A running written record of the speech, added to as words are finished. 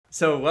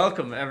So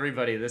welcome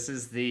everybody. This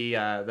is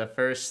the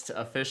first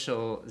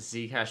official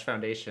Zcash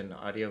Foundation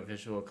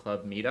Audiovisual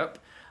Club meetup.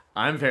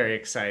 I'm very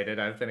excited.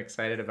 I've been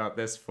excited about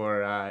this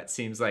for it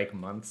seems like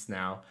months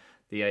now.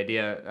 The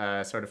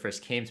idea sort of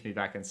first came to me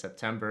back in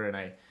September, and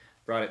I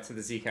brought it to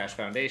the Zcash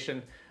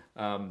Foundation.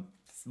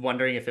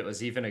 Wondering if it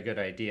was even a good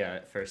idea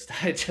at first.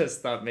 I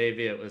just thought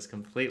maybe it was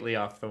completely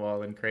off the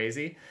wall and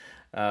crazy,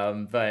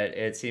 but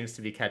it seems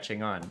to be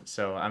catching on.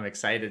 So I'm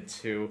excited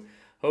to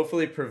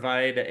hopefully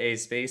provide a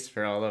space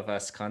for all of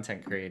us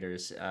content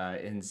creators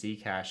in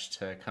Zcash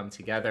to come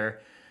together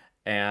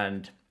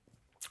and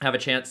have a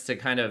chance to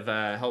kind of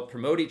help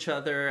promote each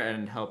other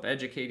and help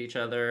educate each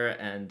other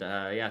and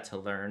yeah, to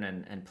learn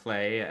and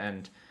play.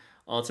 And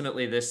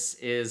ultimately this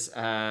is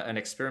an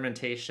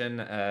experimentation.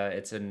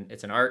 It's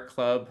an art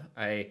club.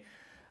 I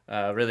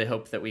really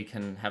hope that we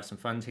can have some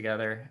fun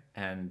together.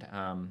 And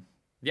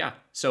yeah,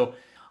 so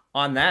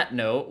on that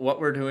note, what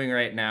we're doing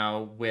right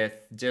now with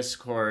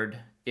Discord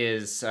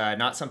is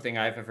not something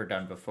I've ever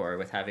done before.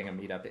 With having a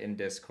meetup in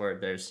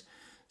Discord, there's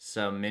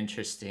some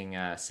interesting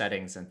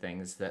settings and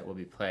things that we'll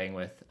be playing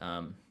with,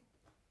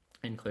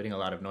 including a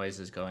lot of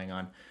noises going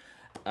on.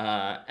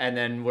 And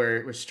then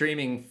we're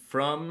streaming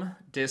from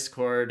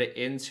Discord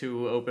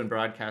into Open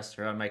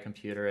Broadcaster on my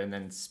computer and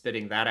then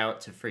spitting that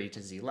out to Free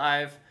to Z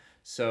Live.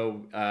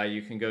 So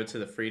you can go to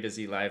the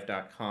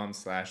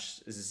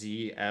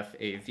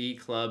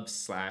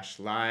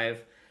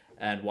freetozlive.com/ZFAVclub/live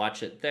and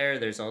watch it there.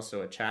 There's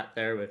also a chat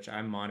there, which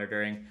I'm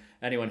monitoring.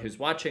 Anyone who's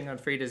watching on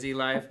Free to Z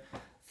Live,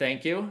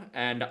 thank you.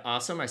 And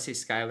awesome, I see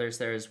Skylar's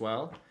there as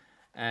well.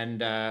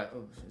 And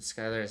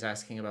Skylar is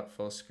asking about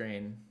full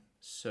screen.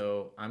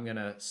 So I'm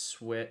gonna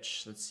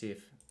switch, let's see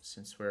if,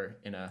 since we're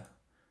in a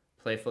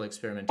playful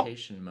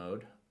experimentation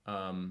mode.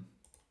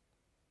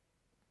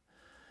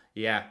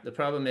 Yeah, the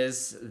problem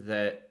is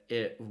that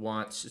it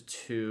wants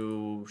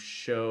to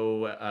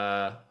show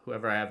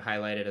whoever I have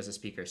highlighted as a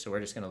speaker. So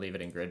we're just going to leave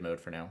it in grid mode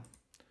for now,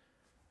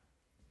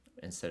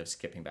 instead of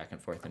skipping back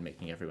and forth and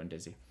making everyone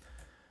dizzy.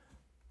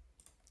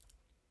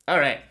 All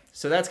right,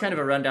 so that's kind of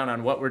a rundown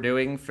on what we're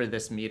doing for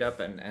this meetup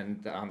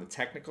and on the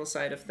technical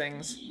side of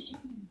things.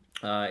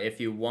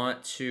 If you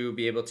want to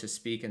be able to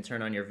speak and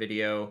turn on your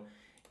video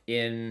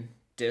in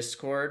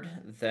Discord,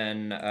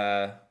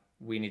 then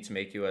we need to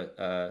make you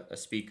a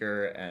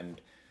speaker, and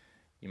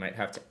you might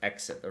have to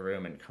exit the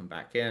room and come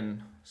back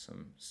in.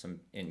 Some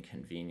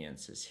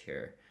inconveniences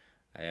here.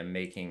 I am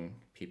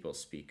making people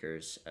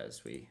speakers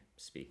as we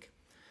speak.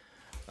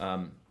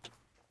 All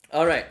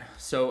right,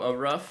 so a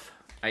rough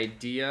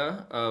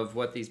idea of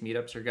what these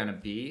meetups are gonna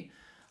be.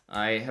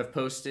 I have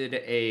posted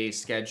a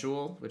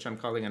schedule, which I'm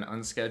calling an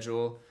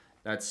unschedule.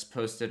 That's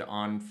posted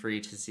on Free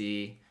to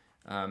Z.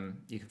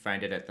 You can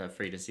find it at the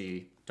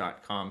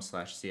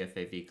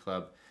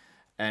freetoz.com/CFAVclub.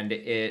 And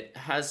it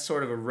has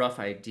sort of a rough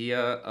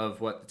idea of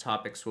what the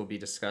topics we'll be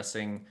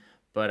discussing,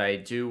 but I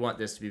do want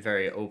this to be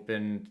very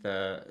open.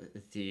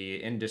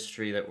 The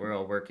industry that we're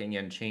all working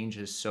in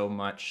changes so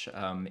much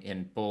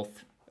in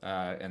both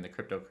in the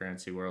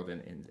cryptocurrency world,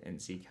 in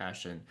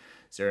Zcash and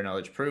zero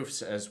knowledge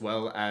proofs, as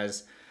well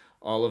as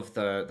all of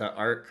the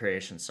art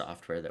creation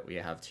software that we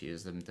have to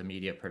use. The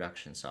media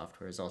production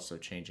software is also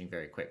changing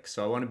very quick.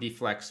 So I want to be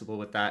flexible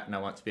with that, and I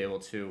want to be able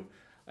to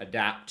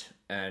adapt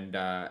and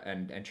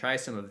try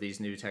some of these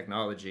new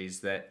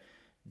technologies that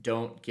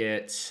don't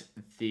get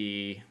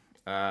they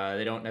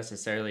don't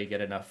necessarily get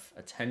enough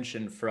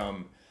attention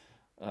from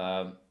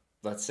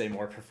let's say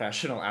more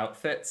professional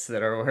outfits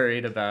that are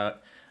worried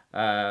about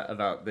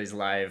these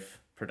live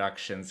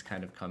productions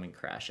kind of coming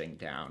crashing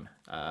down.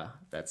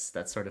 That's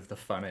sort of the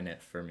fun in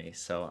it for me.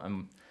 So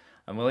I'm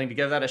willing to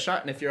give that a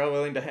shot, and if you're all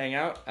willing to hang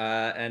out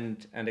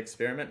and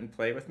experiment and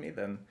play with me,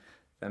 then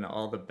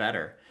all the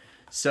better.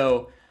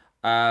 So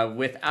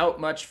without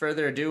much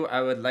further ado,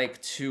 I would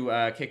like to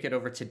kick it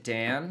over to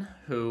Dan,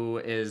 who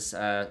is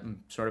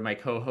sort of my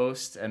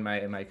co-host and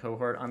my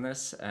cohort on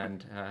this.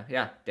 And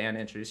yeah, Dan,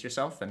 introduce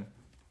yourself and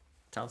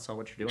tell us all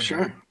what you're doing. Sure.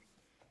 Here.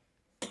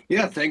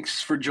 Yeah,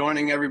 thanks for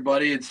joining,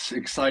 everybody. It's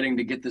exciting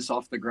to get this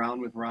off the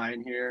ground with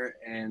Ryan here.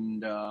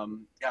 And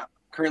yeah,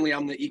 currently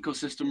I'm the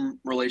Ecosystem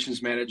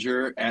Relations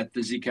Manager at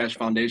the Zcash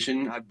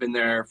Foundation. I've been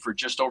there for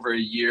just over a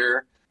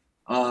year.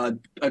 I've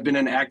been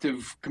an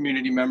active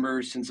community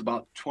member since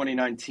about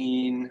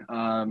 2019.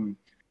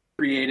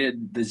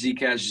 Created the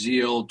Zcash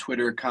Zeal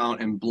Twitter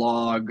account and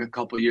blog a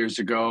couple of years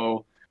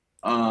ago,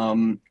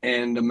 and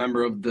a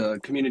member of the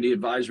community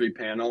advisory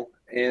panel.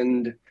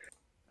 And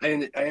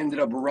I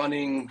ended up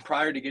running,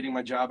 prior to getting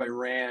my job, I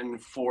ran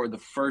for the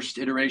first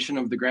iteration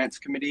of the grants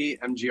committee,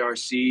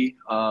 MGRC,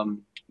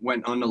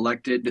 went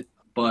unelected.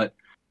 But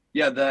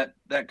yeah, that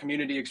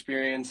community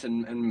experience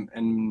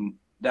and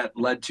that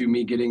led to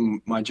me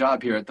getting my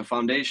job here at the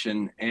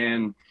foundation.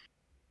 And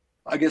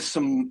I guess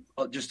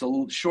just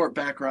a short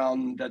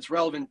background that's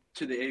relevant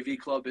to the AV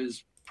Club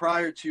is,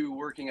 prior to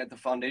working at the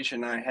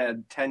foundation, I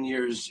had 10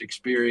 years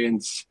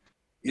experience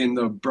in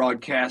the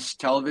broadcast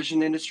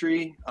television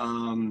industry,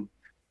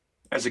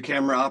 as a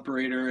camera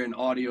operator, an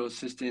audio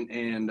assistant,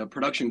 and a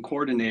production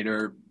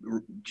coordinator,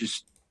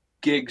 just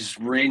gigs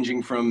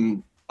ranging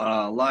from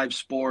live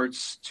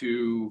sports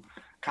to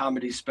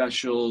comedy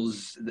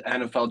specials, the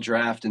NFL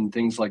draft, and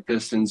things like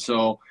this. And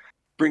so,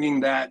 bringing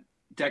that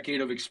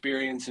decade of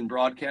experience in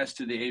broadcast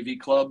to the AV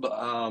Club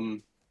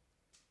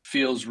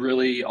feels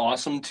really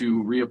awesome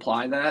to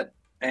reapply that.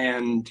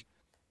 And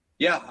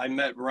yeah, I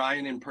met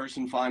Ryan in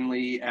person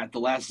finally at the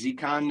last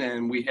ZCon,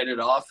 and we hit it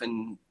off.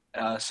 And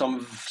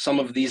some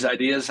of these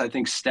ideas I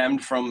think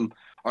stemmed from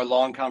our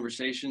long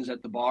conversations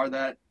at the bar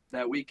that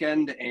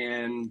weekend.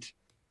 And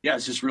yeah,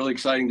 it's just really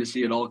exciting to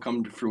see it all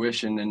come to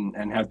fruition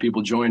and have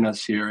people join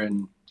us here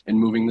and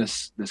moving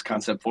this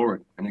concept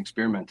forward and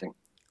experimenting.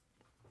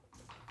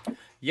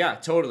 Yeah,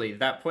 totally.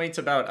 That point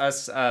about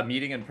us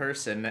meeting in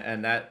person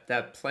and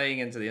that playing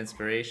into the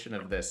inspiration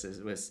of this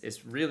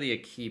is really a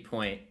key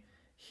point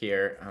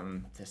here.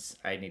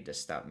 I need to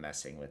stop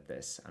messing with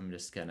this. I'm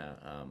just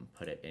gonna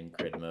put it in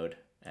grid mode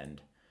and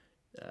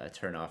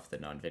turn off the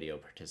non-video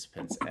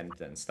participants and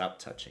then stop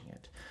touching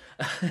it.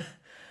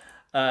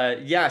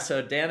 Yeah,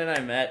 so Dan and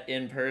I met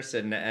in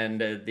person,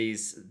 and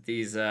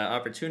these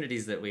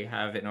opportunities that we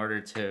have in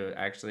order to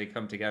actually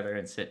come together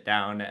and sit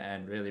down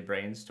and really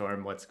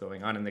brainstorm what's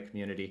going on in the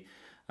community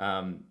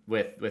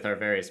with our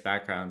various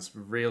backgrounds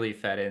really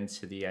fed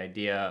into the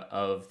idea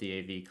of the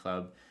AV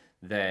Club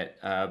that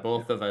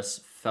both of us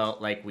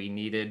felt like we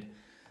needed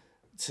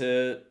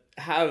to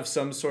have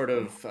some sort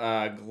of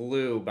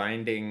glue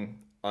binding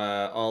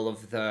all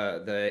of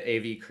the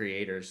AV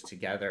creators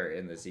together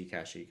in the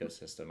Zcash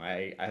ecosystem.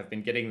 I have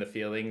been getting the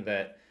feeling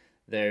that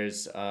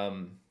there's a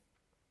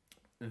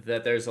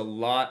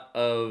lot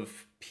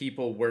of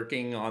people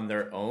working on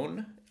their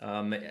own,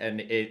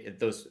 and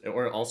those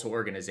or also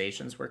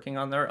organizations working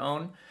on their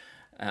own,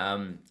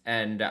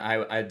 and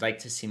I'd like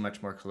to see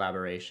much more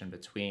collaboration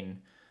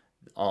between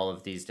all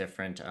of these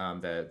different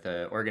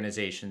the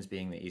organizations,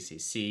 being the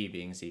ECC,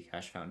 being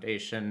Zcash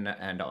Foundation,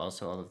 and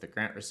also all of the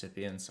grant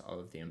recipients,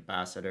 all of the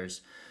ambassadors.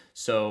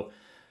 So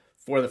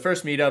for the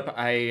first meetup,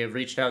 I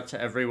reached out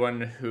to everyone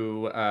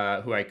who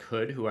I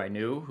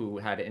knew who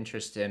had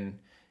interest in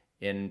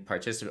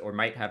participate or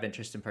might have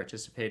interest in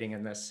participating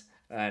in this,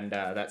 and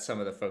that's some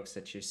of the folks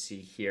that you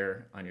see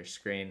here on your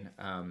screen,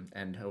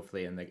 and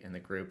hopefully in the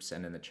groups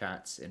and in the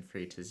chats in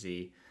Free to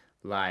Z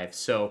Live.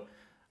 So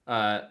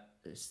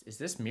is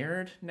this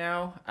mirrored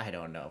now? I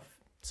don't know.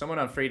 Someone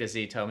on Free to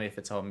Z tell me if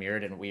it's all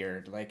mirrored and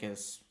weird. Like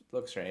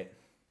looks right.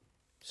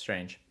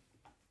 Strange.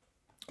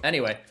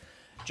 Anyway,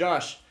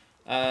 Josh,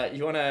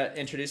 you want to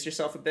introduce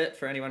yourself a bit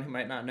for anyone who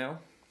might not know?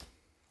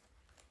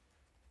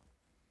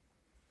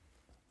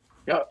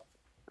 Yeah,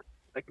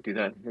 I can do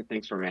that.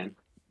 Thanks, Ryan.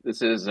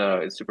 This is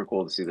it's super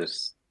cool to see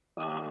this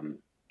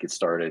get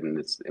started, and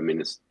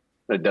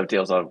it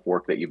dovetails out of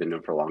work that you've been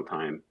doing for a long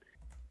time,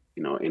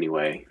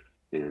 anyway,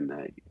 in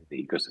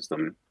the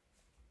ecosystem.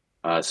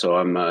 So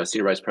I'm a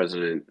Senior Vice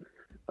President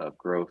of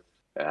Growth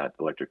at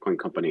Electric Coin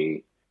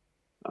Company,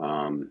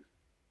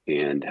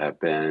 and have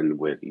been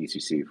with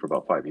ECC for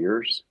about 5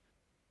 years,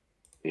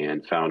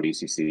 and found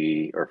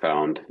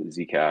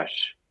Zcash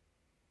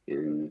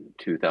in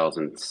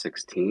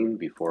 2016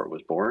 before it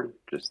was born,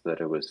 just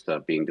that it was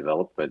being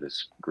developed by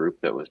this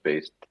group that was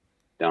based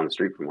down the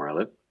street from where I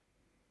live.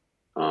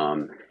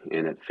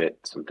 And it fit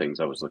some things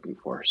I was looking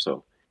for.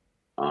 So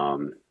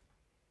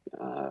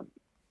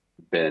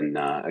been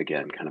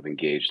again kind of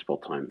engaged full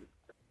time.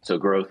 So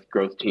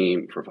growth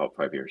team for about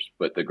 5 years,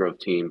 but the growth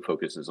team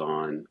focuses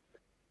on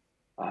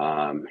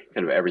kind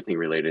of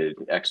everything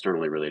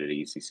externally related to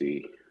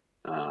ECC,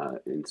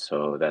 and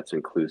so that's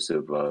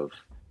inclusive of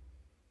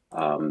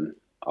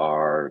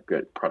our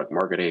good product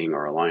marketing,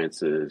 our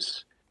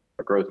alliances,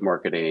 our growth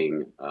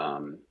marketing,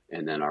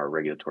 and then our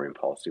regulatory and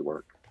policy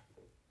work.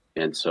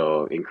 And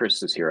so in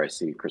Chris is here, I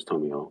see Chris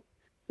Tomeo,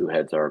 who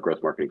heads our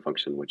growth marketing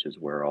function, which is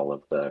where all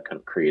of the kind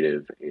of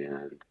creative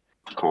and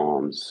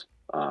comms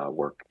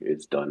work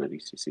is done at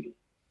ECC.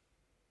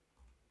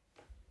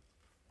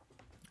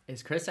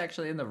 Is Chris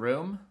actually in the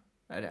room?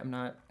 I'm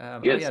not.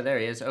 Yes. Oh yeah, there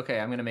he is. Okay,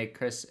 I'm gonna make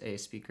Chris a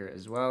speaker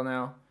as well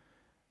now.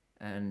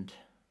 And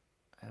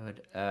I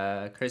would,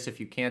 Chris, if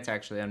you can't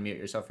actually unmute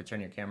yourself or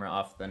turn your camera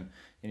off, then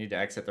you need to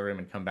exit the room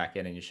and come back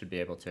in, and you should be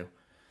able to.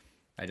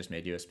 I just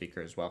made you a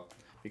speaker as well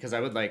because I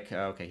would like.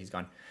 Okay, he's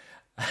gone.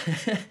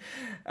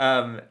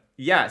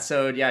 Yeah,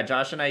 so yeah,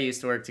 Josh and I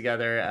used to work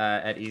together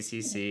at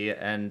ECC,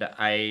 and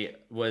I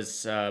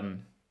was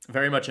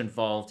very much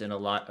involved in a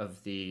lot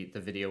of the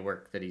video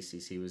work that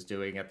ECC was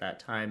doing at that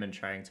time and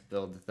trying to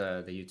build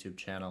the YouTube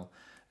channel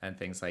and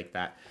things like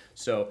that.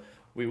 So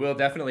we will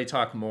definitely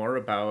talk more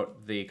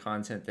about the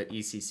content that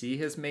ECC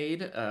has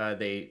made.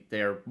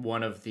 They're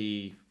one of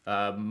the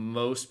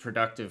most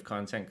productive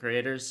content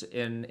creators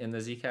in the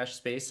Zcash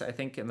space, I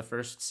think, in the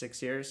first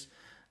 6 years.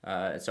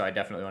 So I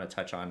definitely want to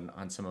touch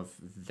on some of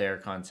their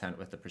content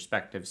with the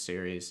Perspective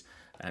series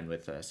and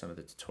with some of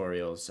the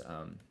tutorials,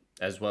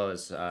 as well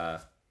as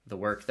the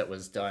work that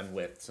was done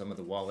with some of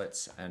the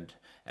wallets and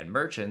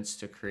merchants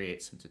to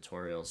create some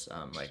tutorials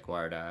like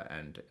Guarda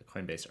and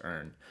Coinbase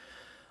Earn.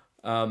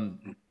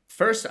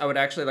 First, I would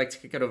actually like to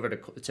kick it over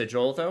to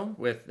Joel, though,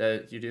 with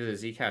you do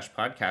the Zcash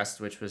podcast,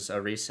 which was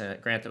a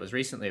recent grant that was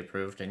recently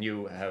approved, and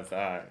you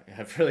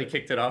have really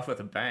kicked it off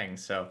with a bang.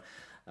 So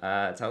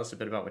tell us a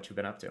bit about what you've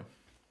been up to.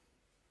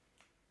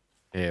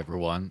 Hey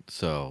everyone,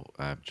 so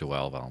I'm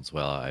Joel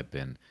Valenzuela. I've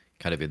been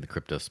kind of in the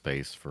crypto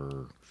space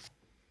for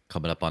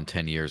coming up on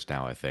 10 years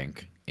now, I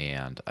think,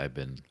 and I've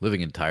been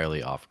living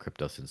entirely off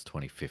crypto since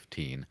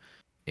 2015.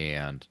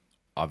 And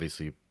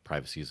obviously,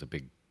 privacy is a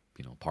big,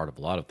 part of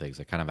a lot of things.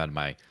 I kind of had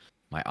my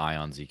eye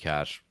on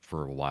Zcash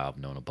for a while. I've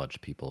known a bunch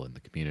of people in the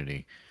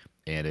community,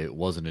 and it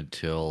wasn't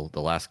until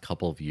the last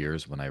couple of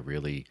years when I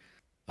really,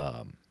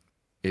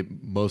 it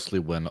mostly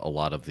when a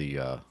lot of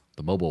the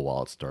mobile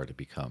wallets started to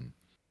become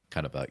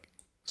kind of like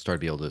started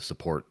to be able to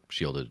support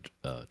shielded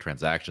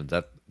transactions.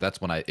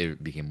 That's when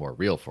it became more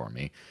real for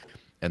me.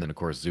 And then of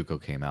course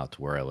Zuko came out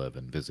to where I live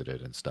and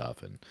visited and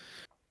stuff, and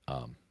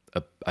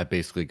I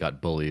basically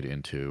got bullied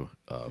into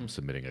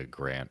submitting a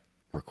grant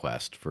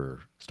request for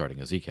starting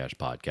a Zcash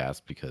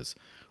podcast, because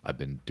I've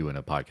been doing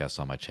a podcast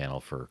on my channel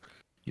for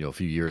a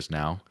few years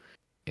now,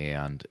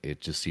 and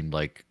it just seemed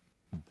like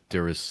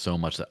there is so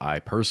much that I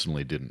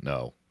personally didn't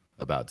know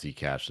about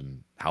Zcash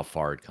and how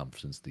far it come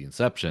since the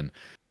inception.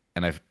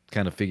 And I've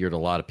kind of figured a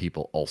lot of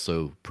people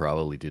also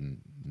probably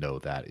didn't know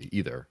that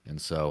either.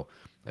 And so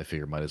I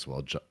figured might as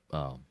well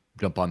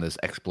jump on this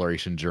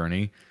exploration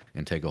journey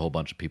and take a whole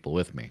bunch of people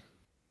with me.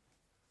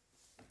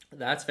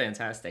 That's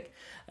fantastic.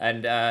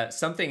 And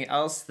something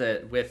else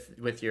that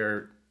with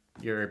your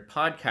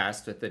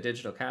podcast with the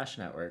Digital Cash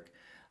Network,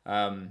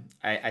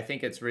 I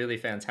think it's really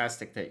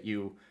fantastic that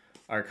you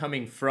are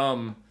coming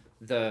from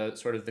the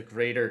sort of the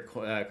greater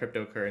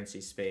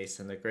cryptocurrency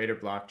space and the greater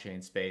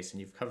blockchain space, and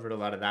you've covered a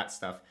lot of that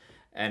stuff.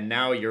 And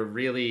now you're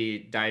really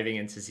diving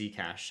into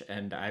Zcash.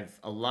 And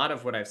a lot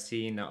of what I've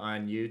seen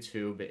on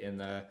YouTube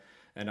and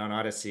on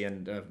Odyssey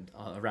and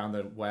around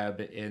the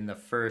web in the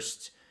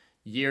first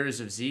years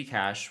of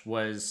Zcash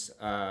was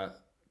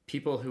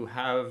people who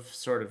have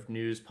sort of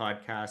news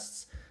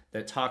podcasts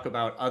that talk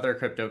about other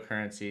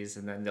cryptocurrencies,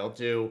 and then they'll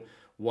do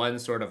one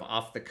sort of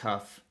off the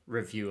cuff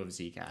review of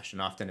Zcash,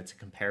 and often it's a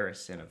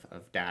comparison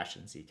of Dash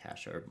and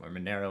Zcash or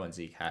Monero and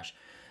Zcash.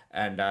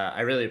 And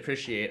I really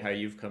appreciate how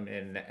you've come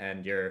in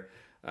and you're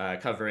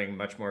covering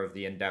much more of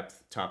the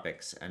in-depth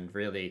topics and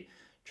really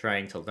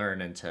trying to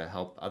learn and to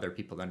help other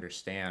people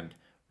understand,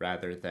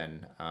 rather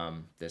than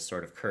this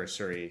sort of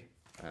cursory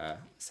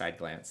side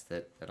glance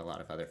that a lot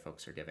of other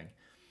folks are giving.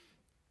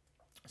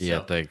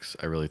 Yeah, thanks.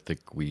 I really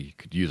think we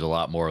could use a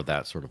lot more of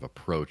that sort of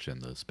approach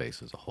in the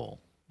space as a whole.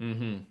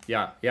 Mm-hmm.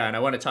 Yeah, and I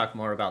want to talk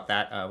more about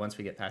that once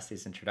we get past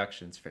these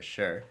introductions for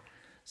sure.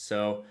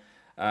 So,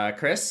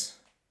 Chris,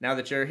 now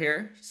that you're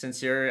here,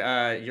 since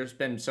you've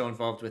been so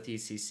involved with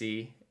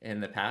ECC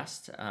in the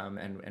past,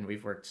 and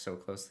we've worked so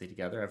closely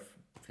together,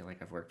 I feel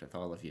like I've worked with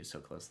all of you so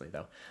closely,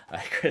 though.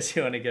 Chris,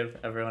 you want to give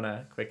everyone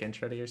a quick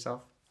intro to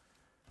yourself?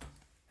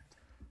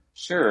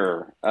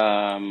 Sure.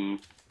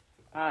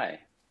 Hi.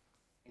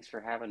 Thanks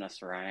for having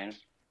us, Ryan.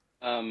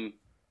 I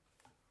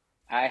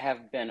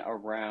have been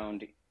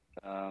around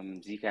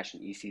Zcash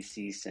and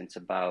ECC since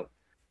about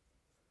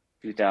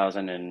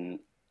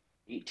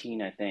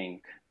 2018, I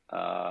think.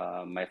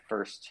 My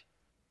first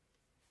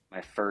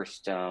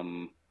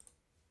ZCon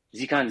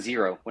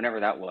 0, whenever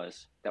that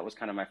was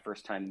kind of my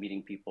first time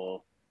meeting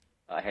people.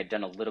 I had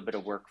done a little bit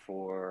of work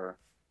for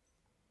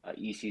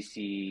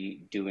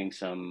ECC, doing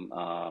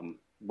some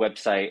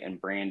website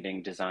and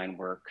branding design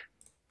work,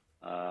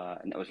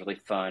 and that was really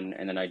fun.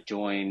 And then I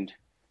joined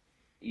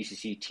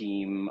ECC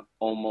team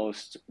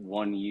almost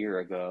 1 year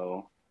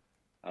ago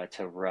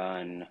to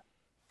run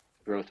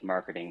growth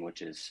marketing,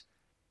 which is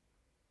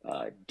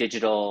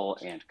digital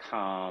and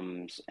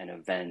comms and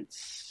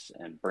events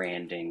and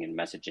branding and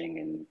messaging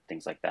and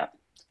things like that.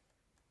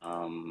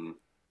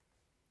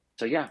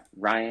 So yeah,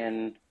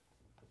 Ryan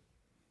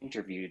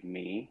interviewed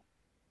me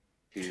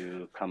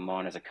to come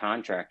on as a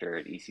contractor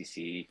at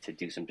ECC to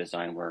do some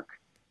design work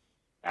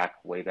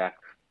way back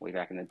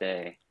in the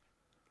day.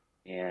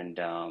 And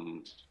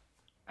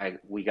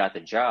we got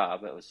the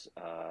job. It was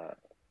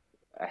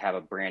I have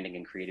a branding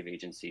and creative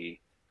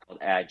agency called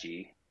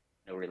Agi,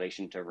 no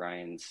relation to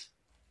Ryan's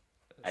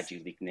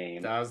Agi leak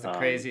name. That was the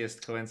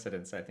craziest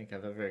coincidence I think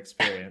I've ever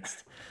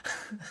experienced.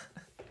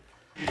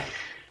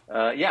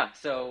 Yeah.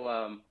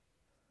 So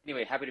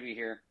anyway, happy to be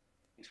here.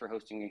 Thanks for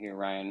hosting me here,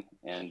 Ryan.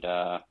 And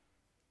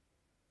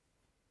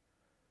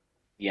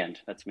the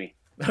end. That's me.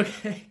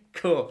 Okay,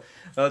 cool.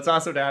 Well, it's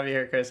awesome to have you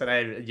here, Chris,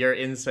 and your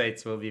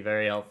insights will be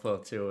very helpful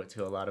to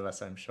a lot of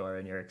us, I'm sure,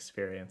 and your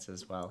experience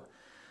as well.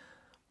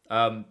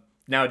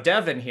 Now,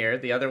 Devin here,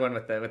 the other one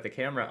with the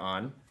camera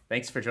on.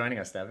 Thanks for joining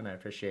us, Devin. I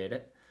appreciate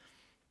it.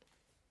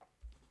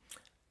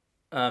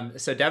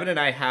 So Devin and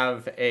I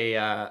have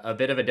a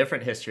bit of a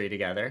different history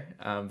together,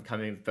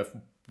 coming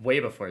way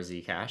before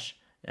Zcash,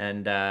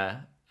 and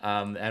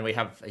we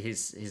have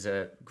he's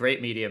a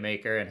great media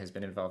maker and has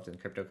been involved in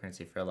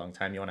cryptocurrency for a long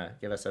time. You want to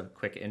give us a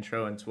quick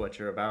intro into what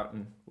you're about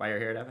and why you're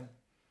here, Devin?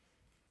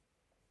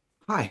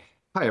 Hi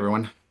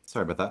everyone.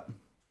 Sorry about that.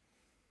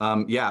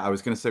 Yeah, I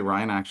was gonna say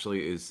Ryan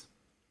actually is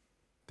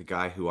the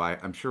guy who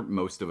I'm sure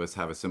most of us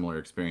have a similar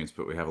experience,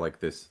 but we have like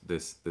this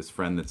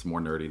friend that's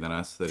more nerdy than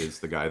us, that is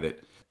the guy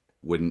that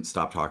wouldn't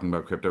stop talking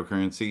about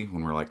cryptocurrency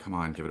when we're like, come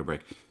on, give it a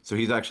break. So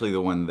he's actually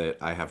the one that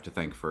I have to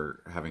thank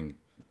for having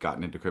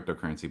gotten into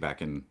cryptocurrency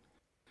back in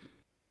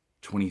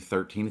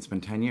 2013. It's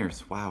been 10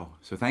 years. Wow.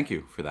 So thank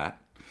you for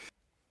that.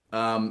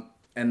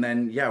 And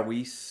then yeah,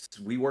 we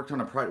worked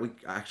on a project. We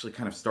actually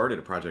kind of started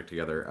a project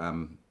together.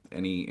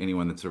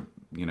 Anyone that's a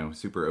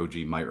super OG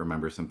might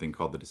remember something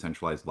called the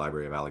Decentralized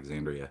Library of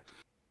Alexandria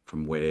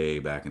from way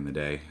back in the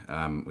day.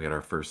 We had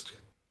our first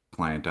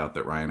client out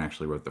that Ryan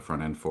actually wrote the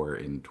front end for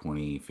in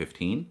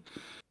 2015.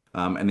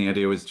 And the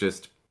idea was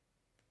just,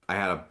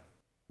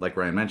 like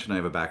Ryan mentioned, I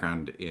have a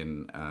background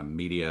in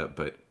media,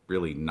 but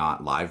really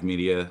not live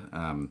media.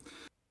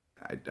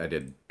 I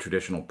did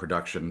traditional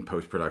production,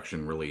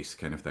 post-production, release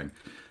kind of thing,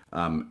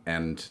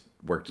 and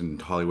worked in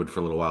Hollywood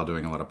for a little while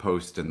doing a lot of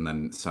post and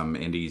then some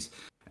indies,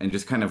 and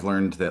just kind of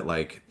learned that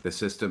like the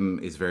system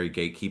is very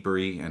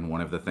gatekeepery, and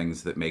one of the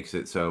things that makes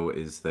it so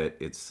is that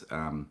it's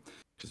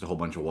just a whole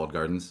bunch of walled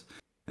gardens.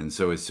 And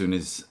so as soon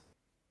as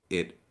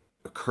it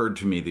occurred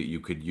to me that you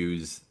could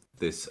use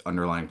this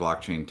underlying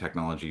blockchain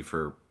technology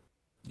for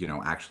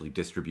actually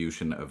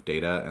distribution of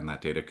data, and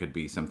that data could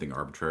be something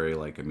arbitrary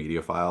like a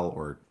media file,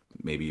 or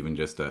maybe even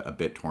just a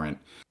BitTorrent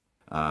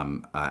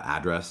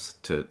address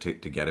to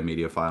get a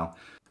media file,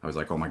 I was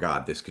like, oh my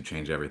God, this could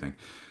change everything.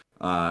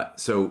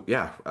 So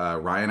yeah,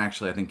 Ryan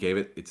actually, I think, gave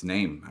it its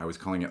name. I was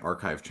calling it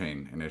Archive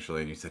Chain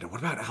initially, and he said, what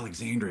about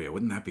Alexandria?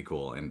 Wouldn't that be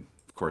cool? And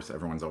of course,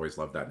 everyone's always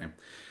loved that name.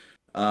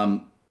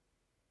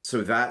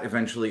 So that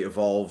eventually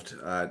evolved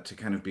to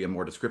kind of be a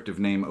more descriptive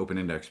name, Open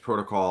Index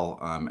Protocol,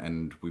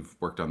 and we've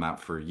worked on that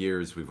for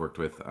years. We've worked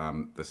with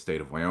the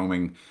state of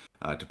Wyoming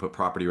to put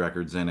property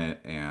records in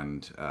it,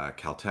 and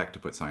Caltech to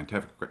put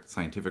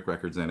scientific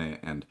records in it,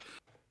 and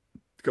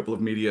a couple of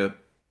media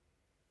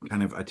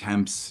kind of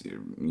attempts,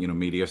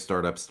 media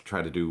startups to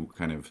try to do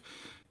kind of,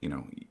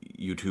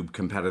 YouTube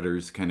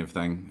competitors kind of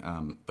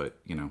thing. But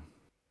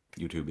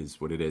YouTube is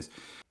what it is.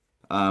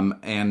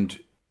 And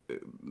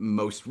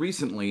most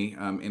recently,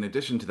 in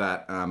addition to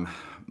that,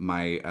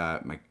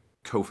 my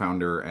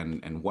co-founder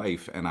and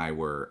wife and I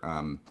were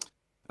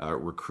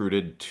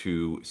recruited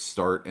to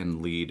start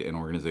and lead an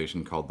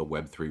organization called the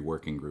Web3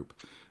 Working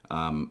Group,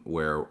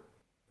 where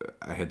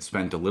I had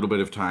spent a little bit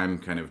of time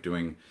kind of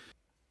doing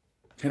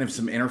kind of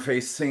some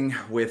interfacing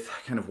with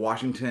kind of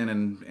Washington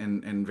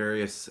and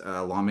various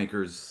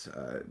lawmakers,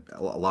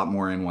 a lot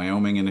more in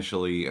Wyoming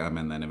initially,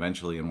 and then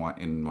eventually in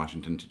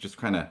Washington, to just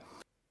kind of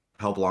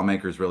help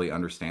lawmakers really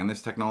understand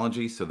this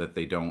technology so that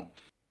they don't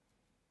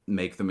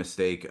make the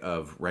mistake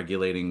of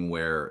regulating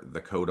where the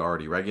code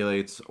already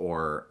regulates,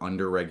 or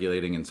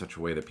under-regulating in such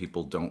a way that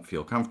people don't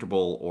feel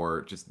comfortable,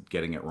 or just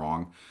getting it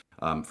wrong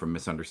from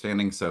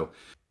misunderstanding. So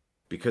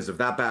because of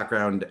that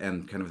background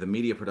and kind of the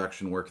media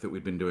production work that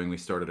we've been doing, we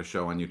started a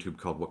show on YouTube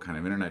called What Kind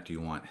of Internet Do You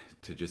Want?,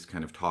 to just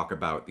kind of talk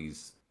about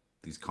these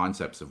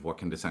concepts of what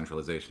can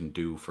decentralization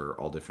do for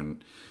all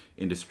different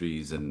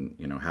industries, and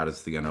how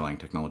does the underlying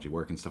technology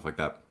work and stuff like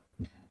that.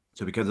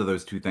 So because of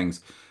those two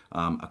things,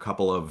 a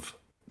couple of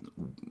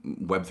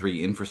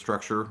Web3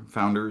 infrastructure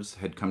founders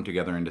had come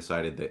together and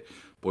decided that,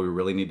 boy, we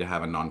really need to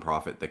have a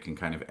nonprofit that can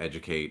kind of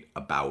educate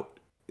about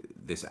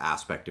this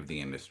aspect of the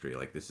industry.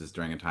 Like, this is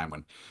during a time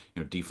when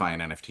DeFi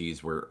and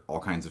NFTs were all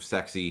kinds of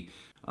sexy,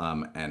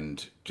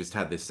 and just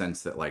had this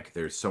sense that like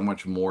there's so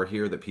much more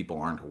here that people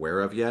aren't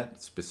aware of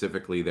yet.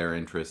 Specifically, their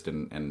interest,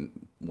 and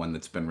one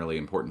that's been really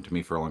important to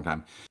me for a long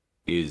time,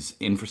 is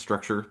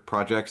infrastructure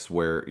projects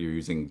where you're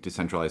using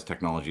decentralized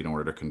technology in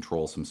order to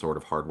control some sort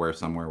of hardware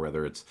somewhere,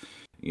 whether it's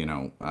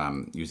using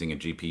a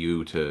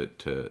GPU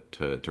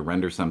to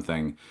render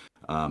something,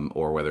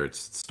 or whether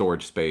it's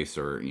storage space,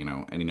 or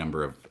any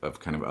number of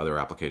kind of other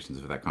applications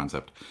of that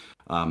concept.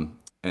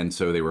 And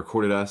so they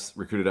recruited us,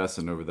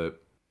 and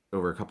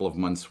over a couple of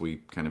months we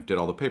kind of did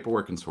all the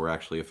paperwork, and so we're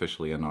actually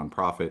officially a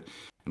nonprofit,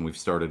 and we've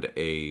started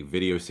a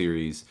video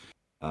series,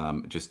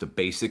 just a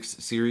basics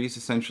series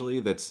essentially,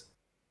 that's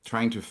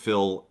trying to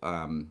fill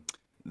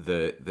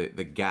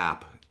the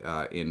gap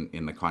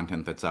in the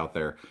content that's out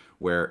there,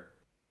 where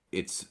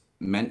it's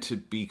meant to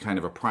be kind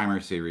of a primer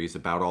series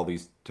about all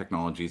these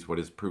technologies. What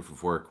is proof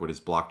of work? What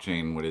is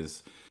blockchain? What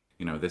is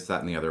this,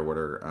 that, and the other? What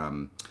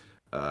are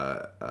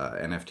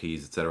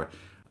NFTs, etc.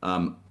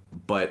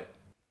 But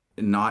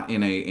not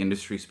in a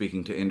industry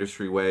speaking to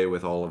industry way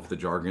with all of the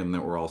jargon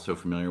that we're all so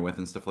familiar with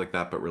and stuff like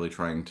that, but really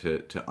trying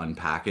to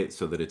unpack it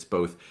so that it's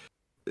both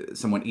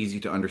somewhat easy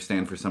to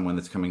understand for someone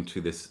that's coming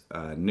to this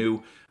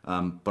new,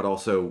 but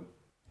also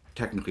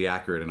technically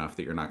accurate enough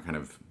that you're not kind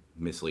of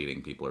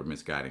misleading people or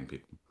misguiding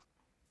people.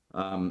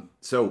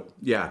 So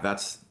yeah,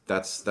 that's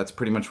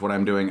pretty much what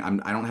I'm doing.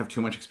 I don't have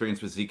too much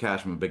experience with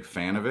Zcash. I'm a big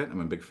fan of it. I'm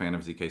a big fan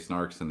of ZK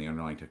Snarks and the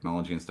underlying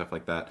technology and stuff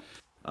like that.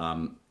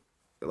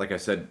 Like I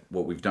said,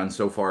 what we've done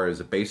so far is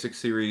a basic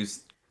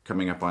series,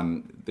 coming up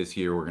on this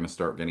year, we're going to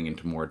start getting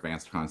into more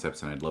advanced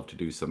concepts, and I'd love to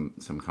do some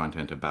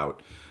content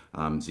about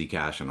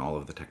Zcash and all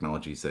of the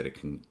technologies that it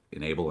can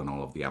enable and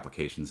all of the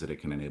applications that it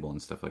can enable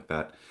and stuff like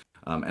that.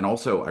 And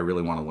also, I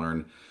really want to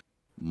learn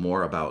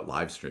more about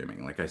live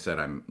streaming. Like I said,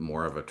 I'm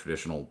more of a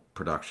traditional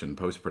production,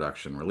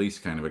 post-production, release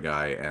kind of a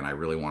guy, and I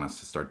really want us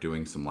to start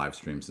doing some live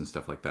streams and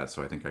stuff like that.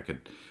 So I think I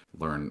could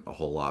learn a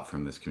whole lot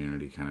from this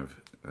community, kind of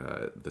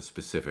the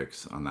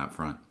specifics on that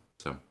front.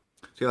 So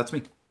yeah, that's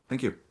me.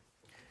 Thank you.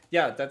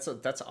 Yeah, that's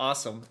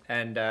awesome.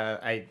 And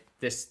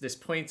this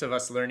point of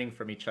us learning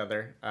from each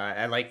other.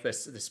 I like the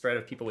spread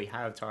of people we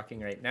have talking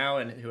right now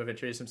and who have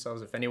introduced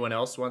themselves. If anyone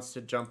else wants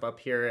to jump up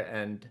here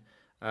and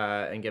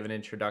give an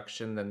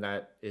introduction, then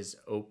that is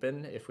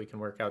open if we can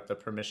work out the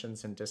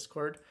permissions in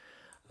Discord.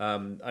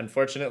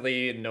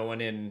 Unfortunately, no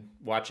one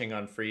watching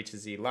on Free to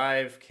Z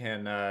Live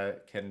can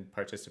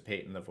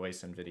participate in the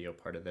voice and video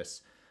part of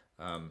this,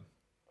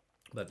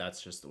 but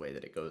that's just the way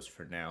that it goes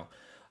for now.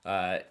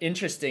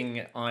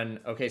 Interesting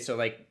okay, so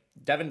like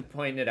Devin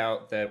pointed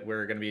out that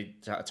we're going to be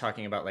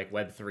talking about like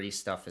Web3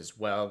 stuff as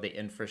well, the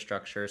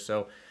infrastructure.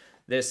 So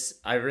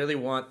I really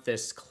want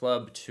this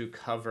club to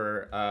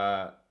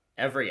cover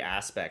every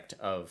aspect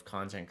of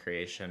content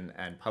creation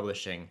and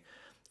publishing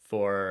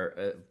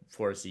for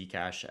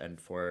Zcash and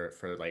for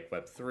like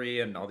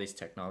Web3 and all these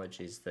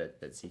technologies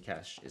that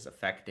Zcash is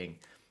affecting,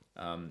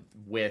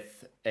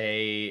 with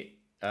a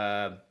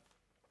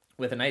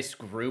nice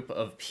group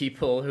of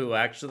people who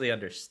actually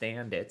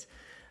understand it.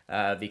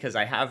 Because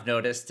I have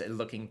noticed,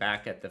 looking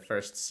back at the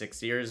first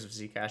 6 years of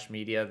Zcash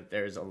Media, that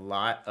there's a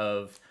lot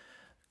of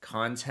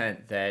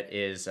content that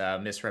is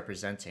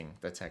misrepresenting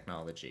the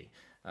technology.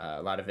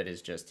 A lot of it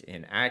is just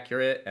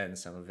inaccurate, and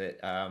some of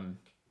it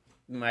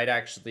might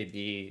actually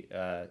be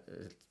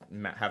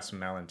have some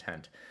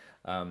malintent.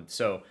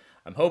 So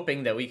I'm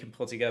hoping that we can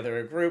pull together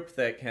a group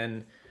that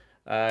can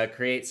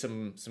create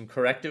some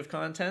corrective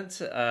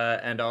content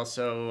and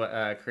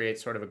also create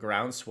sort of a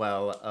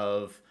groundswell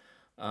of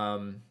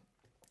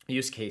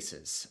use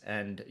cases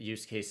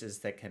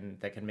that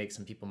can make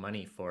some people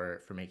money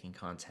for making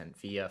content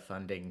via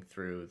funding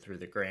through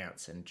the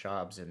grants and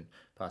jobs and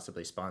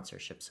possibly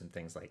sponsorships and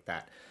things like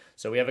that.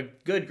 So we have a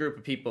good group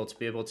of people to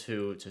be able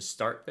to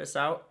start this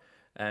out,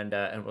 and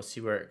we'll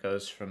see where it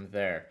goes from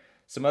there.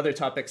 Some other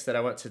topics that I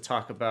want to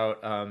talk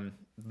about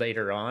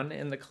later on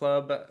in the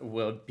club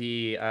will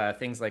be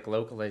things like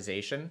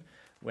localization.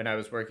 When I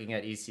was working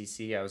at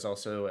ECC, I was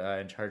also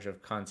in charge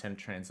of content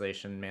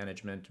translation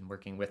management and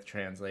working with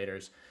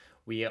translators.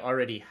 We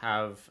already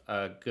have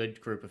a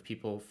good group of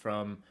people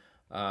from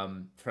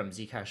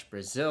Zcash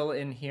Brazil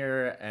in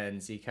here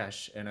and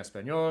Zcash en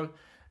Español,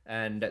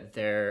 and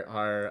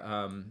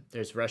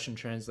there's Russian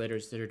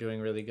translators that are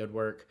doing really good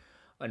work.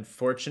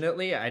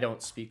 Unfortunately, I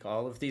don't speak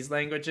all of these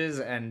languages,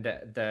 and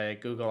the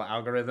Google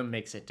algorithm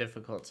makes it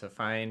difficult to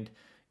find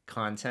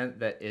content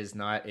that is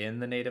not in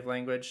the native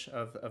language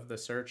of the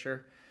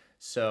searcher.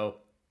 So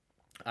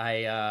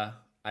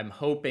I'm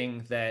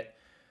hoping that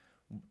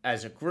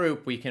as a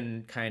group we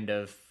can kind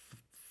of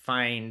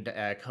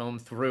comb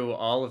through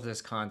all of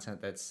this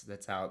content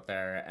that's out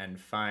there and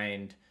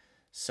find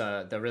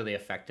the really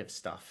effective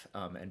stuff,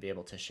 and be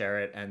able to share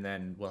it. And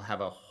then we'll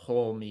have a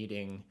whole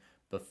meeting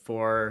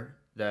before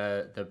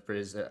the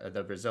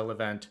Brazil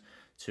event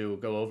to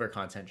go over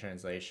content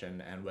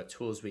translation and what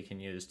tools we can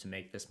use to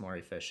make this more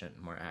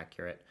efficient, more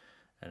accurate,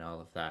 and all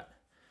of that.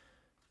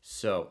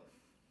 So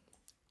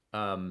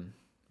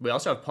we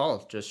also have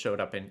Paul just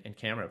showed up in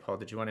camera. Paul,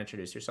 did you want to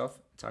introduce yourself?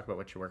 Talk about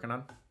what you're working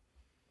on?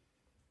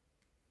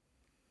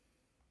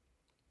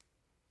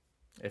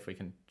 If we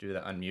can do the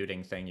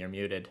unmuting thing, you're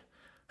muted.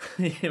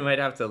 You might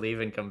have to leave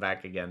and come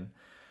back again.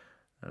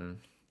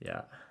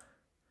 Yeah.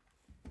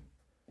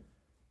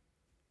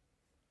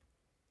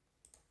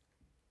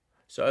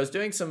 So I was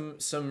doing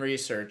some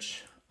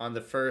research on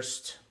the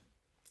first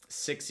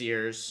 6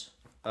 years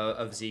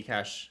of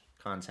Zcash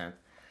content,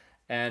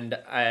 and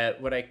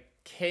what I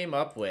came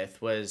up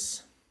with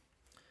was,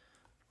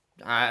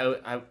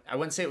 I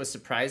wouldn't say it was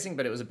surprising,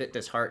 but it was a bit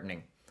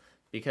disheartening,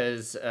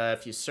 because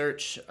if you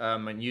search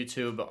on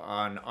YouTube,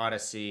 on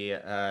Odyssey,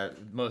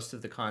 most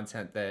of the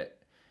content that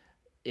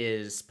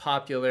is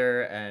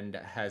popular and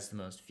has the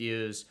most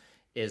views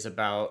is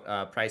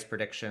about price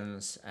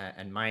predictions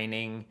and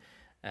mining.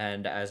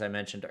 And as I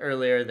mentioned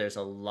earlier, there's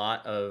a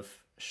lot of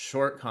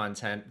short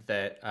content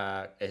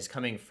that is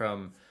coming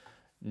from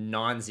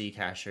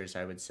non-Zcashers,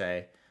 I would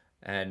say.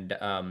 And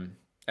a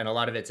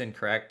lot of it's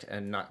incorrect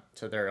and not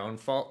to their own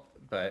fault,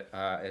 but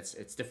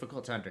it's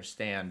difficult to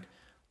understand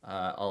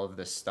all of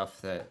this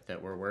stuff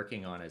that we're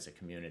working on as a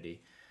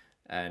community.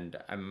 And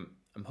I'm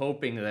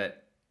hoping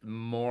that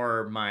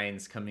more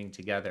minds coming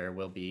together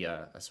will be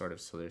a sort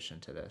of solution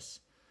to this.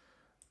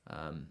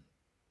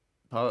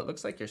 Paul, it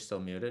looks like you're still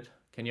muted.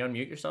 Can you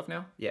unmute yourself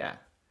now? Yeah.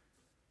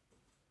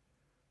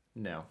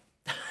 No.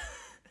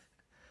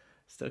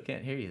 Still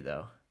can't hear you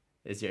though.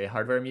 Is your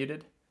hardware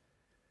muted?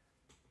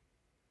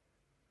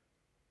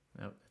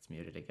 Nope, it's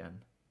muted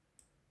again.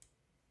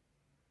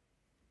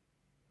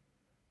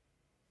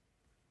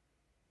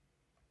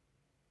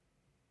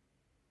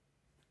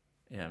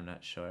 Yeah, I'm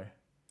not sure.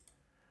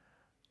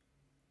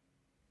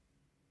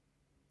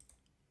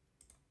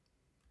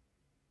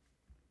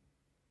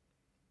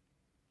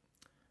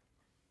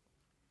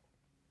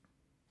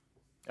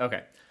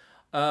 Okay.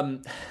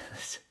 Um,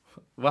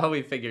 while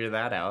we figure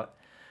that out,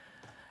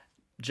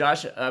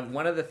 Josh,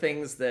 one of the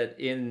things that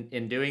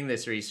in doing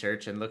this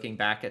research and looking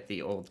back at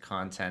the old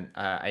content,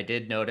 I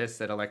did notice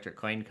that Electric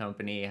Coin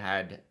Company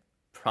had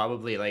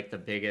probably like the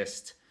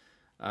biggest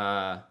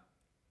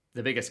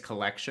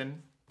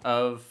collection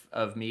of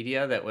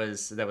media that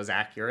was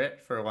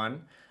accurate for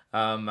one.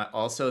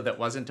 Also, that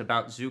wasn't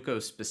about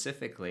Zuko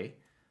specifically,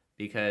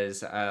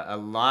 because a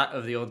lot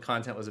of the old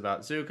content was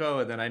about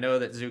Zuko, and then I know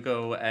that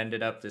Zuko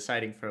ended up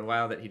deciding for a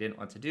while that he didn't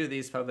want to do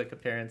these public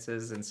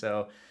appearances, and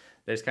so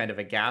there's kind of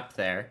a gap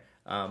there.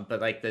 But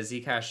like the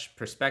Zcash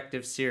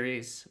Perspective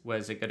series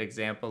was a good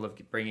example of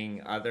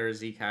bringing other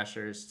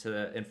Zcashers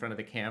in front of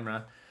the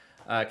camera.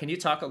 Can you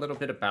talk a little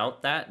bit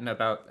about that and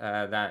about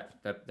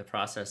the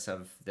process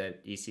of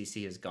that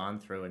ECC has gone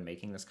through in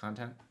making this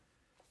content?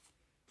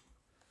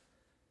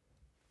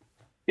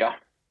 Yeah,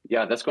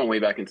 that's going way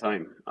back in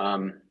time.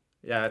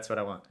 Yeah, that's what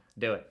I want.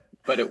 Do it.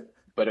 But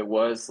it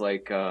was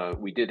like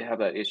we did have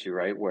that issue,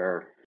 right,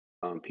 where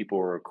people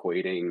were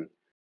equating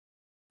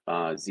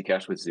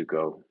Zcash with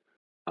Zuko,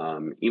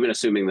 even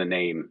assuming the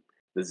name,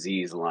 the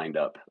Z's lined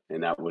up,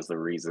 and that was the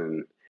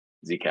reason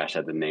Zcash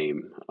had the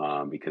name,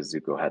 because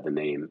Zuko had the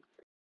name,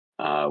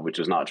 which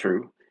was not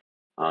true.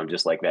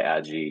 Just like the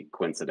Agi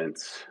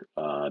coincidence,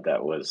 that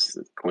was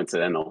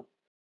coincidental.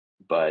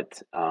 But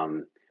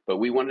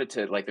we wanted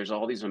to, like, there's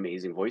all these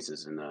amazing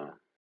voices in the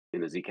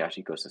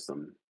Zcash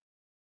ecosystem,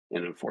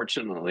 and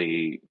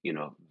unfortunately,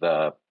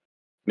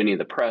 many of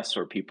the press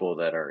or people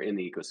that are in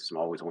the ecosystem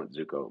always want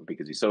Zuko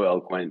because he's so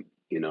eloquent.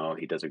 He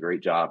does a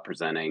great job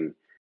presenting.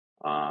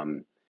 The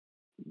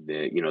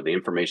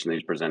information that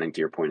he's presenting, to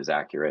your point, is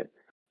accurate,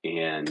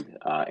 and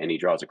he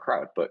draws a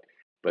crowd.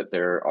 But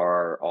there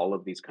are all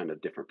of these kind of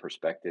different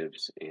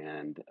perspectives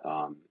and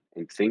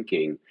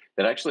thinking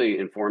that actually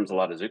informs a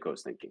lot of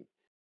Zuko's thinking.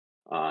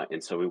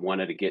 And so we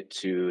wanted to get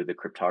to the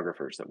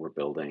cryptographers that were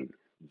building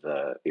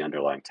the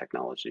underlying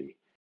technology.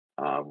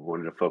 We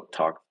wanted to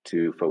talk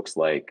to folks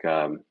like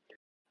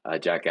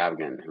Jack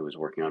Gavigan, who was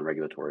working on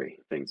regulatory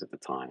things at the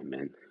time,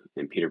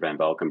 and Peter Van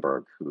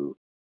Valkenburg, who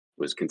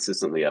was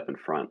consistently up in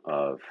front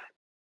of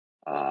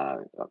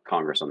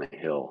Congress on the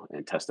Hill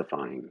and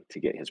testifying to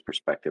get his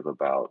perspective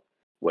about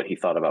what he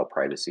thought about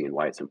privacy and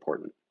why it's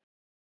important.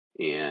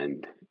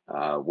 And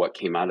what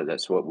came out of that,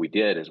 so what we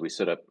did is we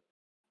set up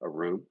a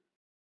room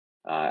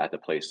at the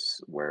place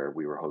where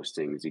we were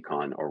hosting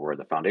ZCon, or where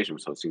the foundation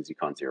was hosting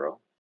ZCon 0,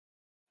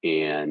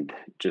 and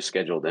just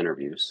scheduled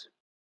interviews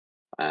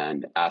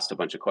and asked a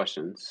bunch of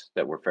questions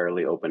that were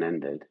fairly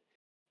open-ended,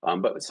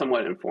 but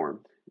somewhat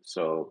informed.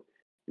 So,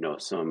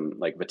 some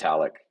like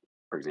Vitalik,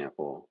 for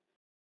example,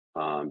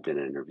 did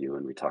an interview,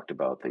 and we talked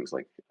about things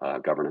like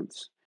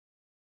governance,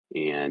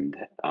 and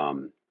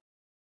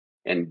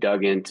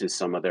dug into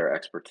some of their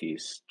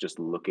expertise, just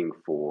looking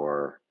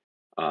for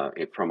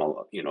it from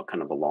a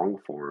kind of a long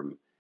form,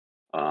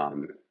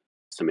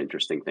 some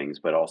interesting things,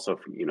 but also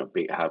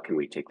how can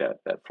we take that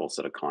full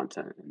set of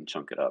content and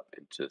chunk it up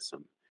into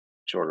some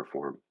shorter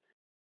form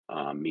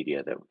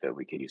media that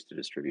we can use to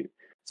distribute.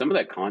 Some of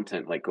that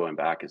content, like going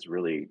back, is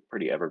really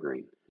pretty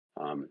evergreen.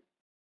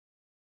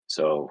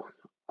 So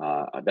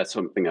that's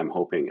something I'm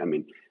hoping. I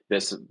mean,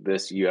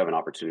 this you have an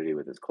opportunity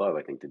with this club,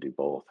 I think, to do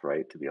both,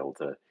 right? To be able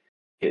to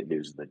hit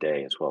news of the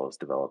day as well as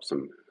develop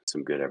some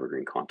good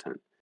evergreen content.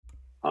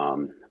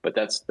 But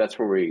that's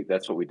what we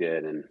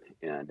did, and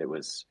it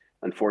was,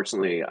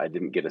 unfortunately, I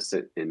didn't get to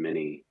sit in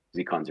many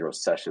ZCon 0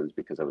 sessions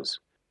because I was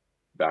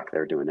back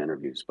there doing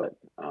interviews, but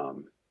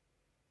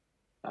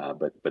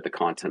the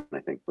content, I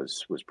think,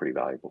 was pretty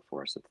valuable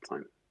for us at the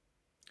time.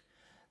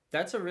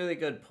 That's a really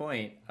good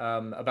point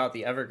about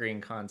the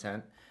evergreen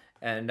content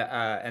and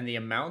the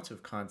amount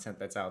of content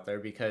that's out there,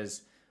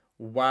 because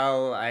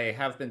while I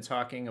have been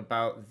talking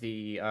about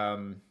the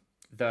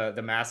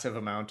massive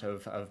amount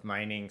of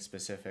mining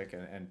specific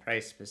and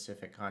price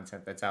specific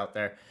content that's out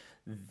there,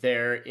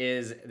 there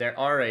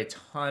are a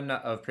ton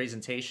of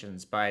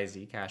presentations by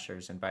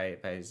Zcashers and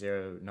by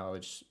zero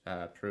knowledge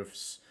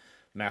proofs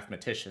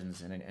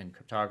mathematicians and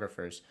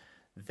cryptographers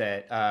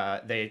that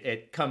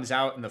it comes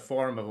out in the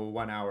form of a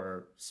 1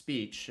 hour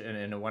speech and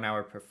in a 1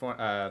 hour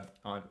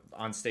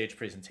on stage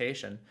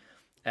presentation.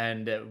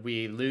 And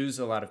we lose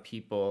a lot of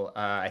people,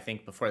 I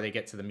think, before they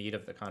get to the meat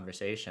of the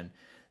conversation.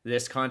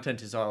 This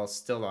content is all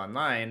still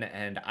online,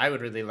 and I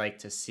would really like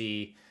to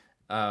see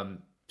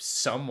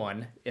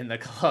someone in the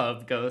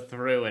club go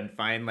through and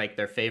find like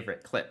their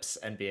favorite clips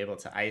and be able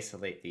to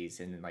isolate these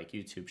in like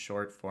YouTube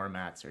short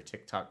formats or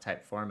TikTok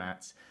type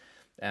formats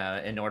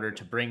in order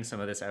to bring some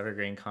of this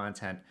evergreen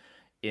content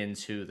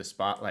into the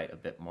spotlight a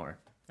bit more.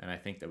 And I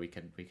think that we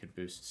could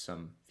boost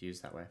some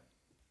views that way.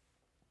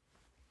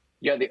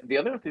 Yeah, the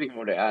other thing I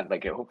want to add,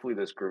 like, hopefully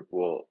this group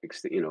will,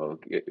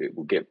 it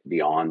will get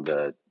beyond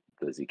the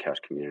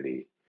Zcash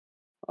community,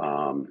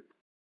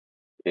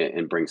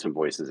 and bring some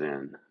voices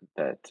in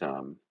that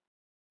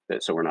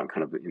so we're not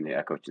kind of in the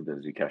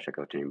Zcash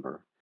echo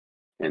chamber.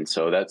 And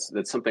so that's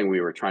something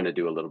we were trying to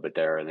do a little bit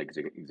there. An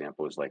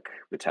example is like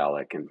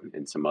Vitalik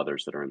and some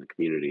others that are in the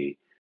community,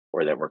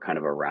 or that were kind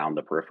of around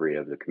the periphery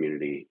of the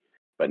community,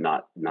 but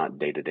not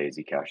day-to-day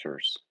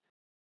Zcashers.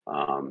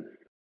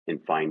 In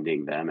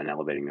finding them and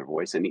elevating their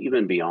voice, and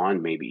even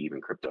beyond maybe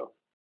even crypto,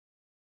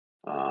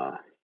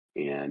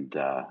 and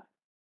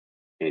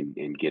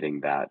getting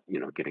that,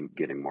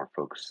 getting more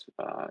folks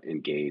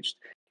engaged.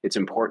 It's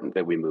important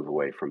that we move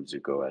away from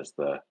Zuko as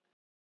the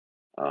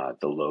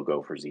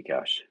logo for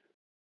Zcash,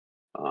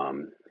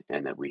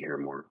 and that we hear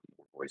more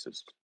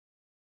voices.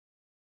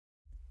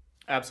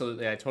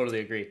 Absolutely, I totally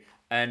agree,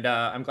 and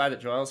I'm glad that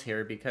Joel's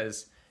here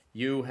because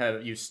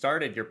you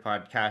started your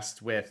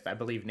podcast with, I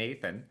believe,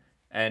 Nathan,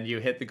 and you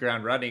hit the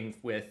ground running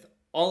with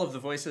all of the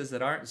voices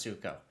that aren't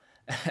Zuko,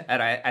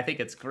 and I think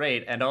it's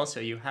great, and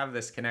also you have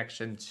this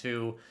connection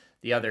to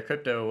the other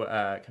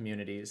crypto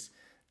communities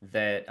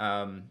that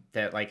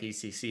that like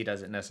ECC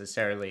doesn't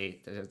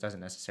necessarily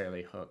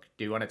hook.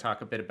 Do you want to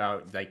talk a bit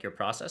about like your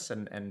process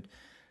and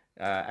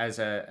as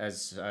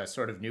a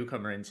sort of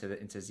newcomer into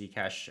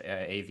Zcash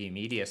AV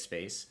media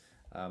space,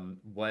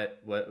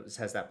 what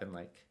has that been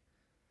like?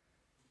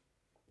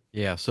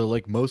 Yeah, so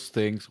like most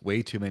things,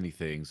 way too many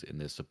things in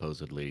this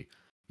supposedly,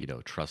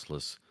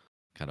 trustless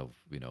kind of,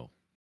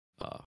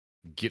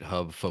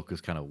 GitHub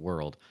focused kind of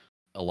world.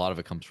 A lot of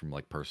it comes from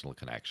like personal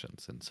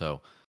connections. And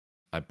so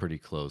I'm pretty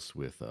close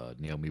with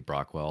Naomi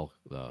Brockwell,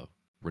 the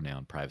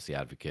renowned privacy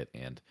advocate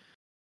and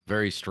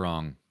very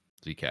strong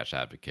Zcash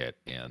advocate.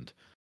 And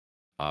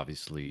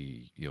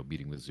obviously,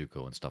 meeting with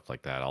Zuko and stuff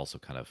like that also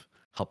kind of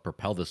helped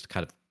propel this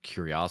kind of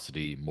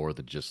curiosity more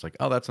than just like,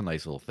 oh, that's a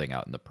nice little thing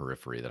out in the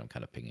periphery that I'm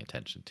kind of paying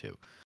attention to.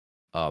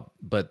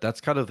 But that's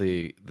kind of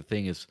the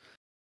thing is,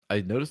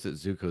 I noticed that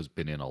Zuko's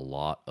been in a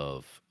lot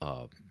of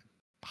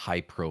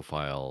high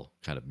profile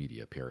kind of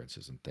media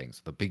appearances and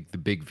things, the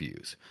big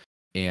views.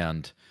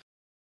 And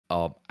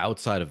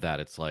outside of that,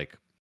 it's like,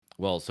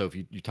 well, so if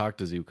you talk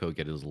to Zuko,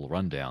 get his little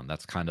rundown,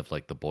 that's kind of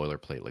like the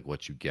boilerplate, like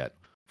what you get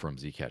from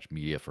Zcash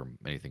Media, from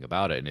anything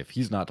about it. And if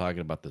he's not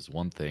talking about this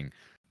one thing,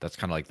 that's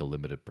kind of like the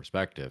limited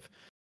perspective.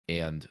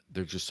 And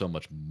there's just so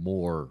much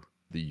more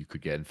that you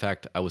could get. In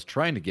fact, I was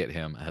trying to get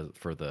him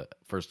for the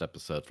first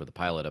episode, for the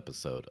pilot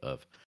episode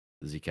of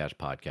the Zcash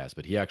podcast,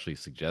 but he actually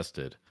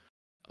suggested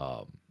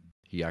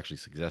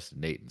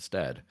Nate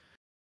instead.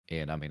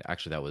 And I mean,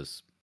 actually that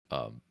was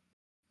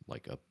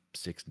like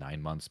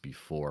 6-9 months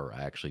before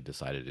I actually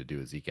decided to do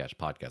a Zcash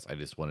podcast. I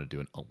just wanted to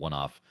do a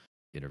one-off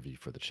interview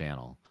for the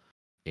channel.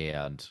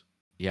 And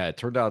yeah, it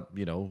turned out,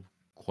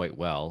 quite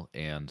well.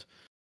 And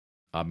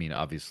I mean,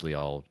 obviously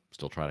I'll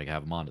still try to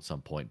have him on at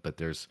some point, but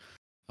there's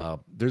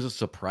a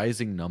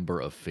surprising number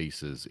of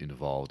faces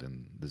involved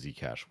in the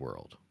Zcash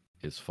world,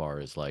 as far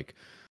as like,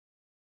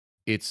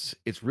 it's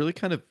really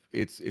kind of,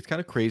 it's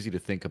kind of crazy to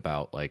think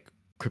about like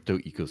crypto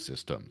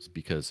ecosystems,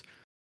 because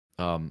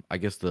I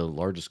guess the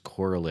largest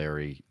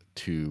corollary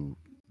to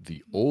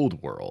the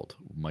old world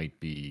might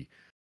be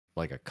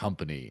like a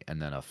company and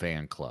then a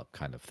fan club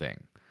kind of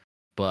thing.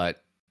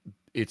 But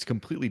it's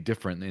completely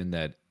different in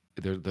that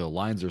the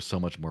lines are so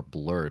much more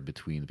blurred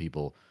between the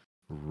people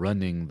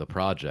running the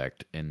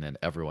project and then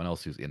everyone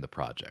else who's in the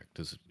project,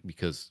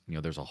 because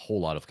there's a whole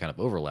lot of kind of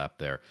overlap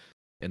there.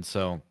 And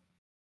so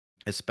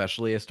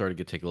especially I started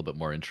to take a little bit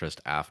more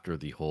interest after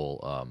the whole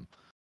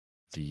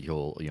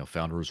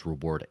founders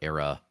reward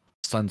era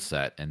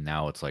sunset, and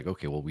now it's like,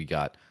 okay, well, we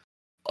got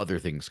other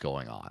things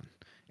going on.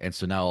 And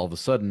so now all of a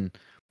sudden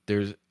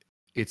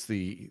it's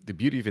the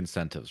beauty of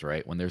incentives,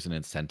 right? When there's an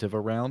incentive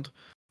around,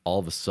 all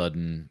of a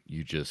sudden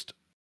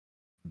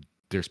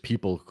there's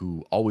people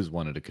who always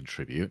wanted to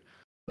contribute,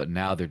 but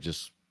now they're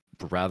just,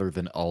 rather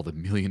than all the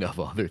million of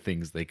other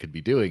things they could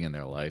be doing in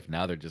their life,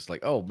 now they're just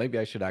like, oh, maybe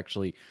I should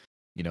actually,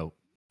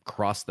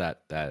 cross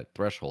that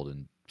threshold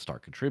and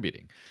start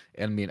contributing.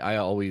 And I mean, I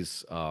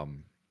always,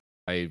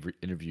 I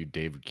interviewed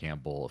David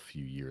Campbell a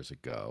few years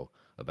ago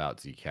about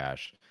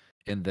Zcash,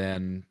 and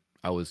then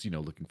I was,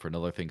 looking for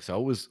another thing. So I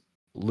was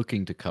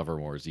looking to cover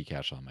more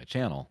Zcash on my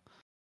channel,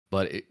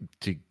 but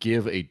to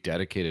give a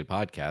dedicated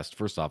podcast,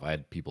 first off, I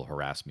had people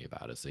harass me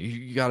about it, saying,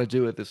 you got to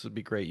do it. This would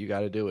be great. You got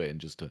to do it. And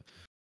just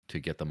to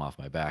get them off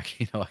my back,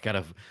 I kind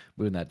of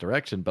move in that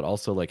direction, but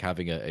also like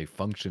having a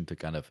function to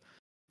kind of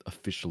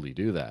officially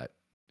do that,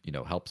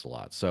 helps a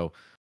lot. So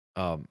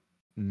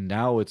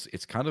now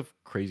it's kind of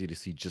crazy to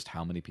see just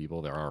how many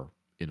people there are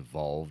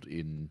involved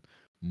in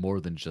more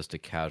than just a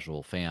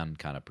casual fan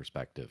kind of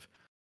perspective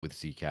with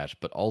Zcash,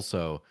 but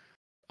also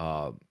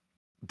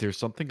there's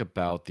something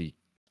about the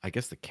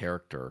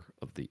character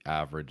of the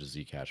average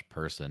Zcash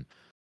person.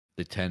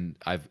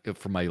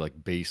 For my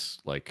like base,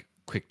 like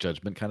quick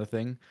judgment kind of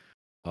thing,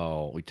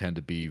 we tend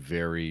to be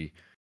very,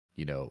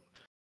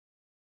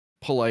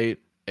 polite,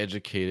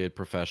 educated,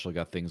 professional,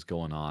 got things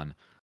going on,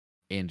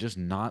 and just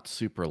not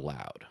super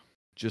loud.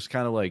 Just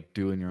kind of like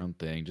doing your own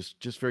thing,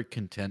 just very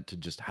content to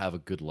just have a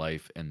good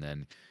life, and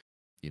then,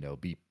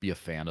 be a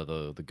fan of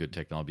the good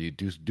technology,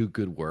 do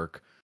good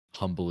work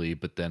humbly,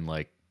 but then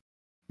like,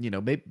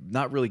 maybe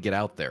not really get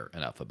out there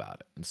enough about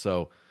it. And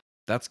so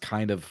that's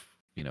kind of,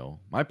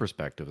 my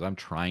perspective is I'm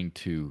trying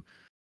to,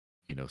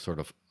 sort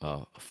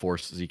of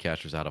force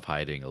Zcashers out of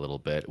hiding a little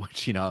bit,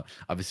 which,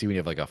 obviously when you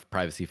have like a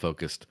privacy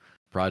focused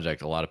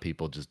project, a lot of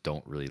people just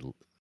don't really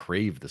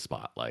crave the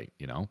spotlight,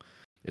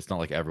 It's not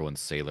like everyone's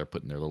sailor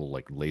putting their little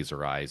like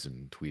laser eyes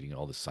and tweeting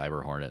all this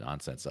cyber hornet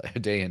nonsense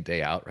day in,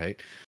 day out,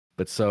 right?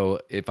 But so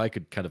if I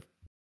could kind of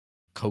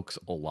coax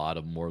a lot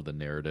of more of the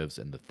narratives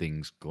and the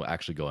things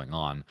actually going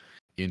on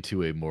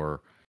into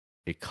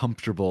a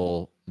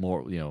comfortable,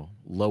 more,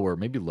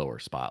 maybe lower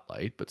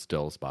spotlight, but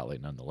still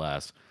spotlight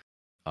nonetheless.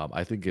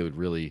 I think it would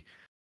really,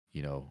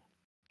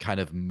 kind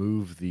of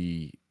move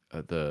the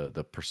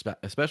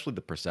especially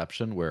the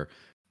perception where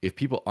if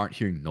people aren't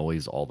hearing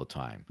noise all the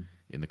time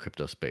in the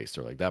crypto space,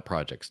 they're like, that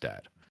project's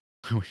dead,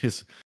 which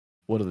is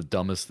one of the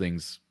dumbest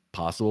things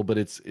possible, but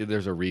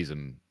there's a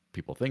reason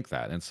people think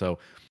that. And so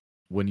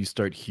when you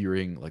start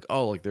hearing like,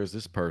 oh, like there's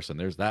this person,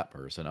 there's that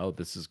person, oh,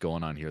 this is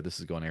going on here, this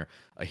is going here.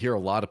 I hear a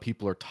lot of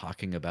people are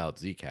talking about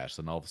Zcash,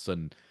 and all of a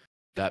sudden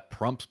that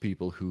prompts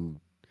people who,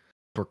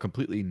 for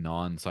completely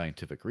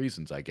non-scientific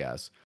reasons, I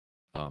guess,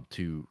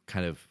 to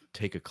kind of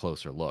take a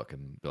closer look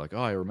and be like,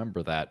 oh, I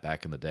remember that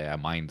back in the day. I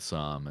mined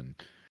some, and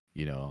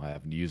I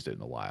haven't used it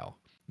in a while.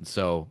 And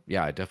so,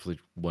 yeah, I definitely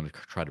want to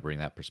try to bring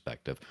that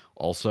perspective.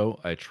 Also,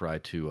 I try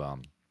to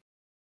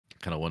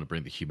kind of want to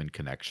bring the human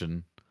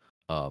connection,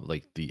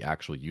 like the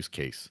actual use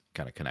case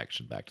kind of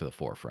connection back to the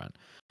forefront,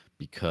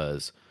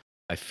 because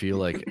I feel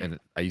like, and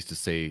I used to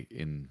say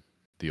in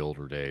the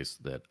older days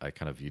that I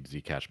kind of viewed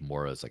Zcash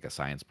more as like a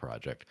science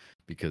project,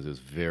 because it was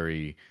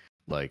very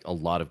like a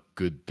lot of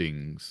good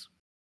things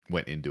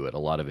went into it, a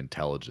lot of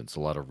intelligence, a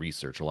lot of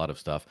research, a lot of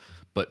stuff,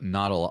 but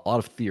not a lot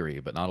of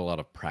theory, but not a lot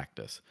of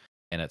practice.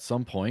 And at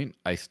some point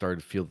I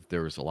started to feel that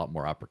there was a lot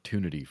more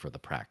opportunity for the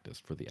practice,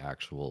 for the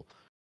actual,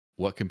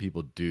 what can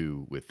people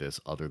do with this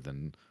other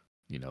than,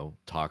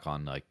 talk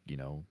on like,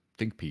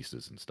 think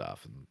pieces and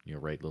stuff,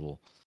 and, write little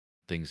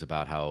things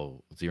about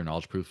how zero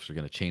knowledge proofs are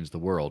going to change the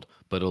world,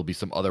 but it'll be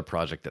some other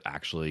project that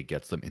actually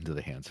gets them into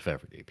the hands of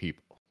everyday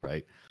people,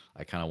 right?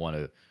 I kind of want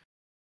to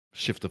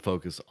shift the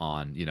focus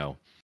on,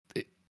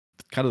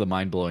 kind of the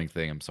mind-blowing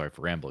thing. I'm sorry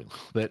for rambling a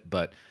little bit,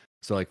 but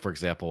so like, for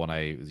example, when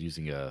I was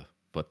using the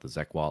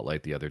Zec wallet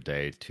light the other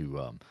day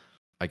to,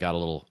 I got a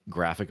little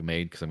graphic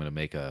made because I'm going to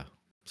make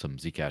some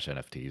Zcash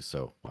NFTs,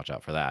 so watch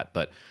out for that.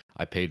 But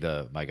I paid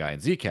my guy in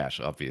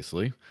Zcash,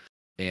 obviously,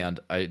 and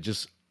I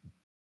just,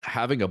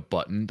 having a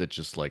button that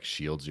just like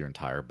shields your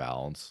entire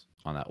balance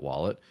on that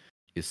wallet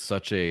is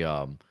such a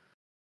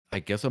I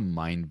guess a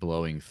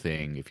mind-blowing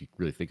thing if you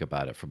really think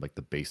about it from like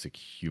the basic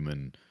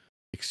human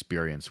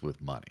experience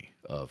with money,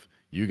 of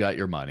you got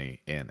your money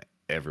and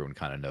everyone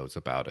kind of knows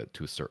about it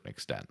to a certain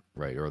extent,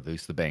 right? Or at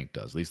least the bank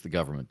does, at least the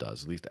government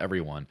does, at least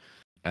everyone.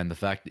 And the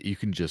fact that you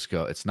can just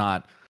go, it's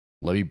not,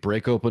 let me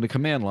break open a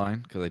command line,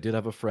 because I did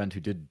have a friend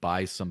who did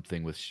buy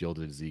something with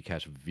shielded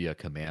Zcash via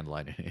command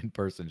line in an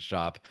in-person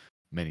shop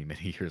many,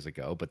 many years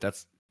ago, but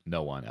that's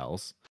no one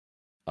else.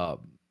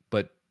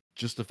 But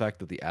just the fact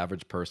that the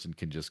average person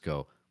can just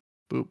go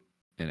boop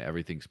and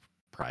everything's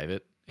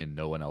private and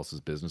no one else's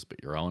business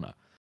but your own.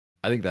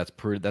 I think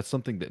that's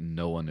something that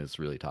no one is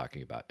really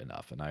talking about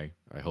enough, and I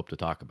hope to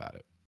talk about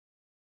it.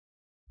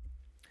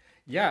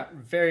 Yeah,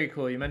 very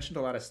cool. You mentioned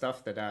a lot of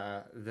stuff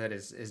that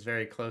is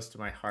very close to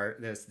my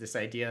heart. This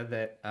idea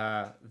that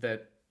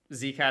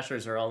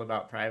Zcashers are all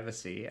about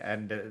privacy,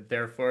 and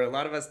therefore a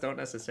lot of us don't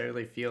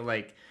necessarily feel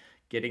like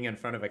getting in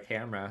front of a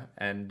camera,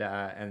 and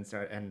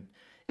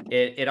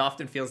it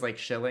often feels like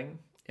shilling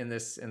in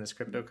this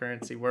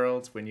cryptocurrency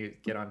world when you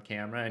get on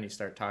camera and you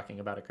start talking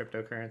about a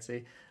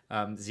cryptocurrency.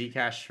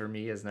 Zcash for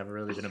me has never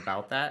really been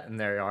about that, and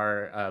there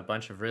are a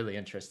bunch of really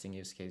interesting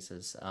use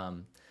cases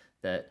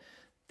that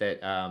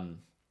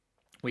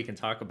we can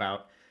talk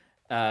about.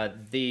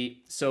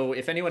 So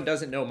if anyone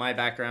doesn't know my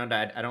background,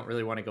 I don't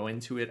really want to go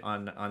into it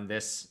on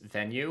this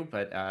venue,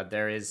 but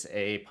there is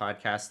a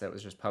podcast that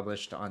was just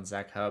published on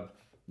Zec Hub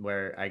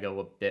where I go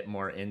a bit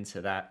more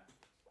into that.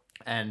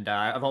 And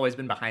I've always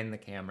been behind the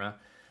camera,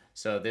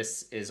 so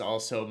this is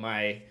also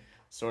my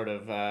sort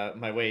of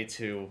my way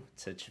to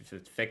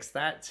fix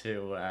that,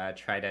 to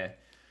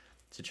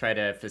try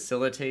to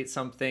facilitate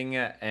something,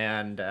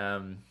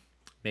 and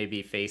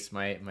maybe face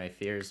my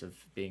fears of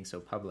being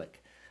so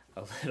public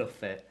a little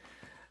bit.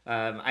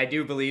 I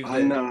do believe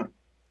that. And,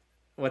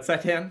 what's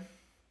that, Dan?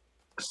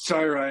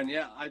 sorry, Ryan.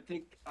 Yeah, I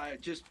think I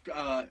just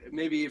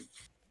maybe if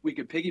we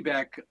could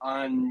piggyback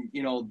on,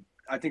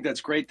 I think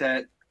that's great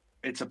that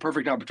it's a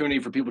perfect opportunity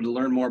for people to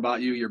learn more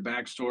about you, your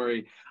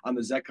backstory on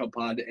the Zec Hub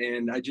pod.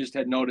 And I just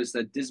had noticed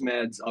that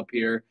Dismad's up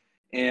here,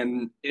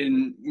 and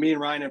me and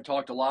Ryan have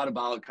talked a lot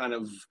about kind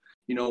of,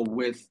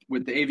 with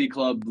the AV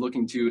Club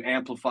looking to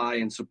amplify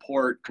and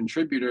support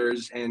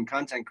contributors and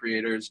content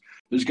creators,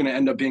 there's going to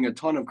end up being a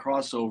ton of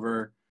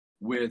crossover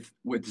with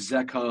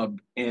Zec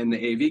Hub and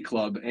the AV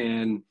Club.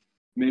 And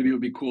maybe it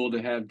would be cool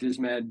to have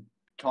Dismad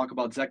talk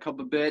about Zec Hub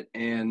a bit,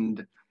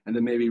 and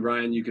then maybe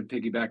Ryan, you could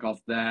piggyback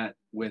off that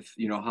with,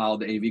 how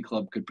the AV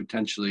Club could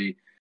potentially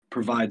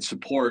provide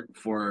support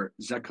for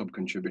ZCub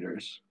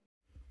contributors.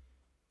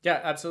 Yeah,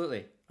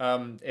 absolutely.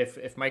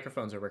 If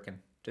microphones are working,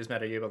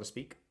 Dismet, are you able to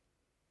speak?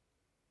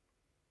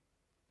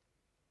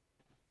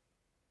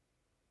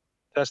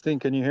 Testing,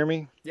 can you hear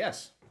me?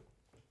 Yes.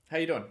 How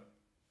you doing?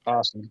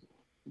 Awesome.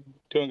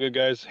 Doing good,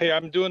 guys. Hey,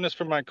 I'm doing this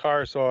from my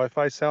car, so if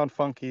I sound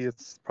funky,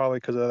 it's probably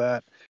because of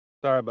that.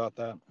 Sorry about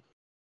that.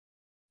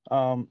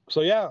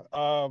 So yeah,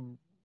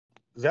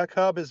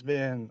 ZCub has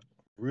been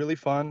really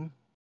fun.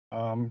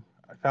 I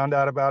found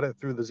out about it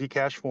through the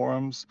Zcash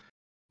forums.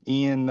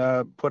 Ian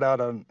put out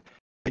I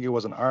think it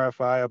was an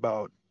RFI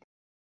about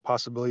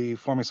possibly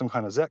forming some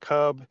kind of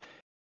ZCub.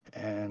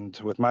 And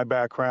with my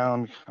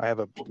background, I have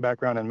a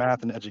background in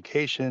math and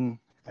education,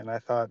 and I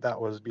thought that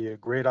would be a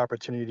great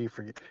opportunity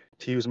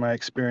to use my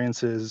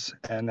experiences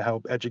and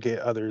help educate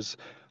others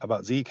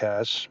about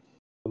Zcash.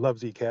 I love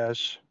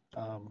Zcash.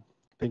 I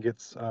think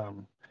it's a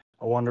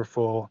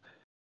wonderful,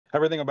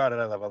 everything about it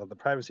I love. I love the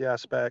privacy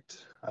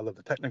aspect. I love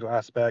the technical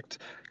aspect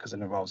because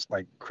it involves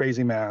like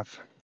crazy math.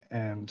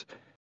 And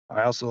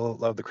I also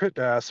love the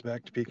crypto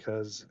aspect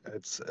because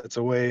it's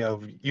a way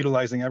of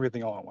utilizing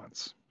everything all at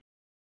once.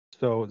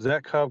 So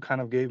ZCub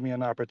kind of gave me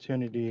an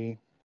opportunity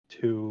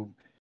to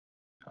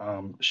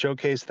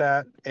showcase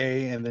that,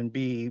 A, and then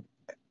B,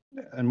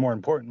 and more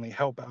importantly,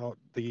 help out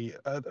the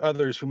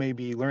others who may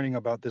be learning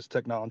about this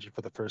technology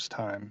for the first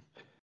time.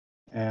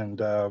 And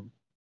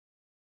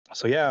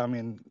so, yeah, I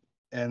mean,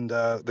 and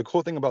the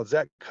cool thing about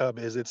ZCub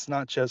is it's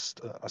not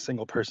just a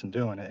single person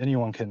doing it.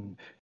 Anyone can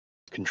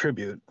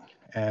contribute.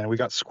 And we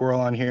got Squirrel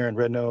on here and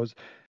Red Nose.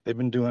 They've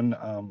been doing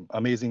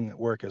amazing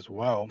work as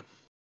well.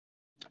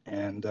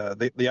 And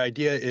the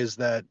idea is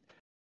that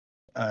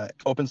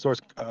open source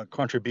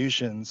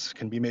contributions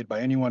can be made by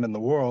anyone in the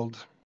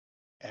world,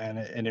 and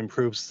it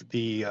improves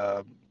the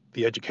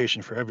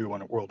education for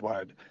everyone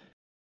worldwide.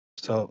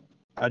 So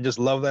I just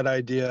love that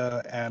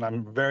idea, and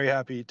I'm very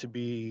happy to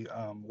be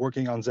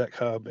working on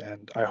ZCub,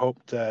 and I hope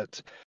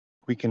that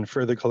we can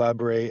further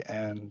collaborate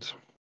and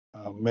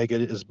make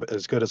it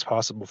as good as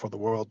possible for the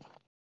world.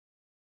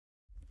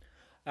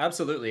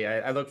 Absolutely.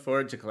 I look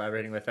forward to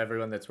collaborating with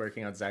everyone that's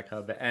working on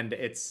ZCub, and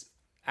it's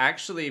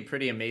actually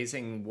pretty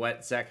amazing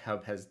what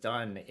ZCub has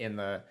done in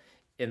the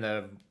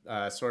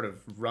sort of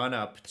run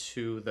up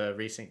to the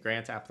recent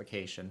grant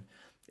application.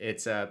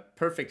 It's a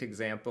perfect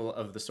example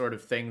of the sort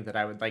of thing that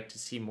I would like to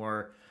see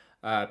more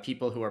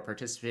people who are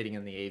participating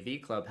in the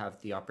AV Club have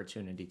the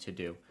opportunity to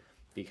do,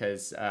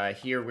 because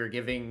here we're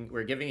giving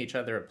each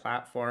other a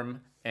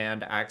platform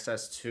and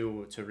access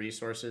to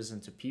resources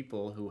and to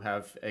people who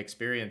have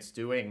experience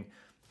doing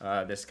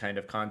this kind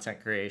of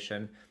content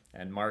creation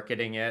and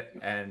marketing it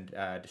and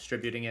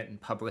distributing it and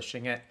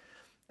publishing it.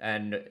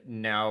 And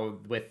now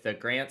with the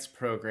grants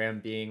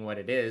program being what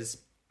it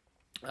is,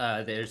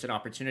 there's an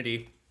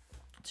opportunity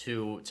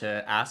to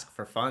ask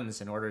for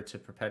funds in order to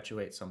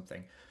perpetuate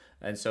something.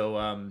 And so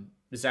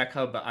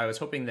ZCub, I was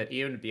hoping that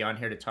Ian would be on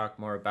here to talk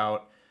more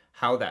about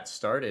how that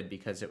started,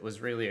 because it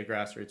was really a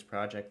grassroots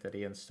project that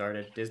Ian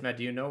started. Dismet,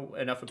 do you know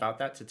enough about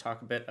that to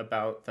talk a bit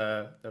about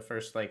the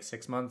first like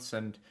 6 months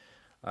and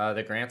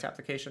the grant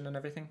application and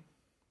everything?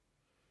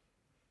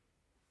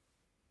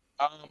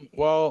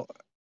 Well,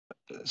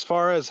 as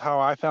far as how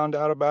I found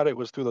out about it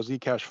was through those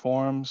Zcash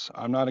forums.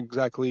 I'm not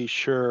exactly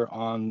sure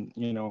on,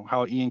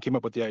 how Ian came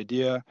up with the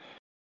idea,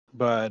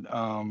 but,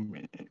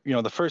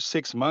 the first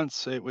 6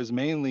 months, it was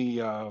mainly,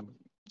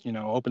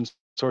 open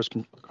source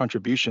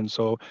contribution.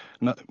 So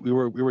we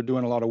were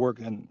doing a lot of work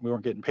and we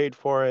weren't getting paid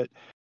for it.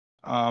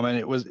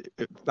 And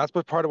that's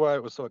what part of why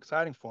it was so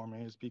exciting for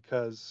me, is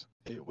because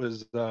it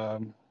was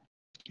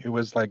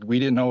like we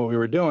didn't know what we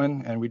were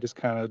doing, and we just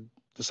kind of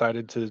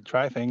decided to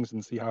try things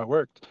and see how it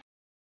worked.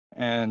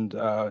 And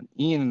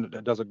Ian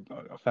does a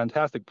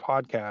fantastic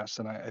podcast,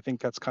 and I think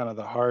that's kind of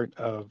the heart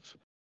of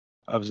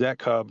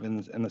ZCub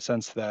in the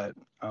sense that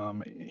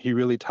he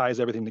really ties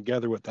everything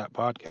together with that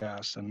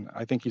podcast, and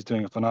I think he's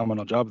doing a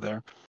phenomenal job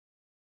there.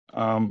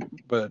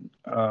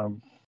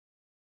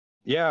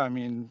 Yeah, I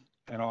mean,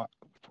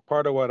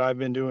 part of what I've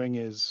been doing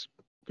is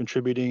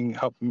contributing,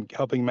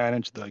 helping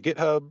manage the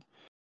GitHub,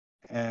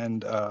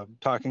 and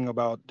talking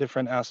about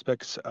different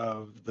aspects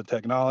of the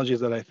technologies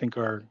that I think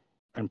are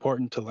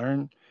important to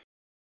learn.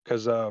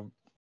 Because I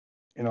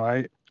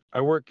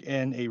work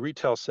in a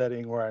retail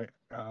setting where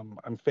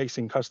I'm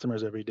facing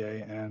customers every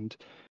day, and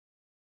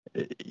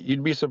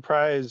you'd be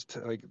surprised,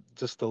 like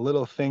just the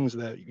little things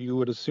that you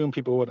would assume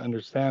people would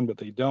understand, but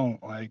they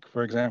don't. Like,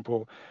 for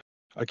example,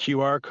 a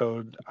QR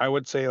code. I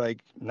would say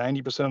like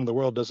 90% of the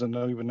world doesn't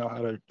even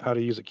know how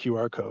to use a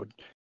QR code,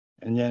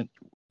 and yet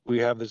we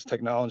have this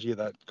technology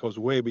that goes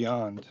way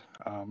beyond.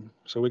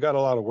 So we got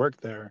a lot of work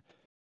there,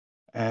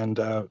 and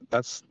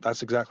that's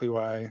exactly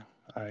why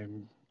I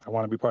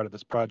want to be part of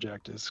this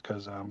project, is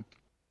because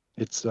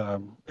it's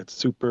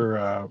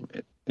super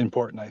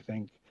important, I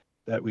think,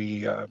 that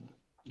we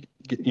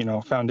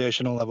get,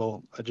 foundational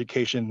level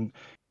education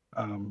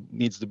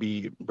needs to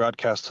be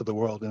broadcast to the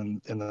world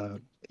in a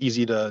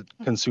easy to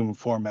consume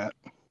format.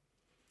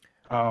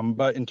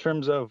 But in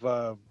terms of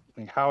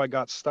how I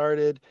got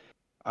started,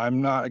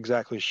 I'm not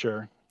exactly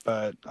sure,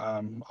 but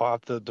I'll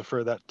have to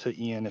defer that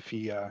to Ian if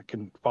he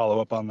can follow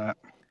up on that.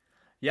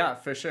 Yeah,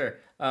 for sure.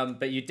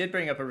 But you did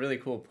bring up a really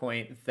cool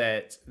point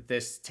that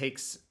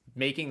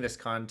making this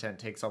content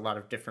takes a lot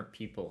of different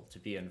people to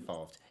be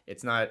involved.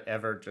 It's not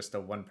ever just a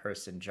one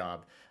person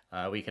job.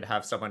 We could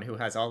have someone who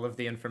has all of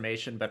the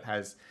information, but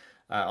has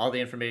all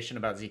the information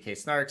about ZK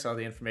snarks, all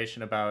the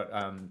information about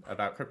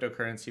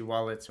cryptocurrency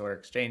wallets or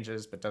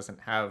exchanges, but doesn't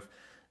have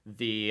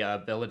the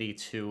ability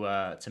to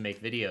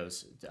make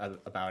videos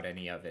about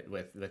any of it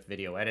with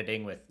video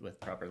editing, with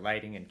proper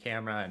lighting and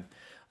camera,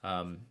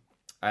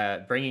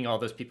 and bringing all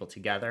those people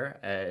together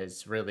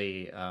is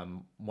really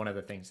one of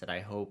the things that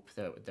I hope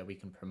that we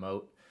can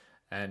promote,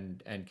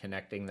 and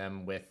connecting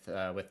them with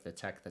the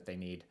tech that they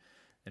need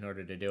in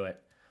order to do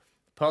it.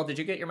 Paul, did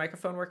you get your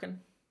microphone working?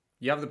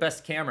 You have the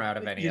best camera out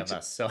of any of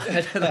us, so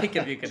I'd like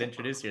if you could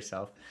introduce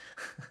yourself.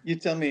 You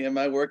tell me, am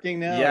I working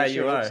now? Yeah, I you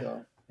sure hope are.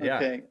 So. Yeah.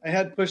 Okay, I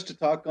had push to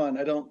talk on.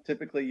 I don't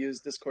typically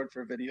use Discord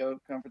for video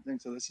conferencing,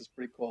 so this is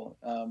pretty cool.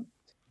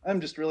 I'm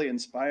just really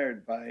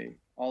inspired by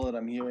all that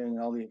I'm hearing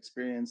and all the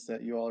experience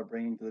that you all are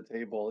bringing to the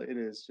table. It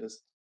is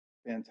just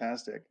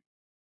fantastic.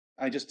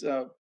 I just,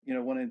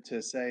 wanted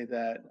to say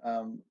that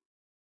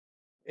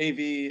AV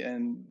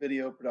and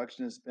video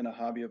production has been a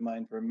hobby of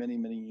mine for many,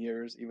 many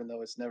years, even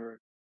though it's never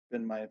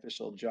been my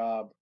official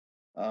job.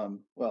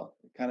 Well,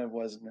 it kind of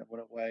was in a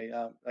way.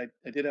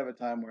 I did have a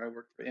time where I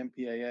worked for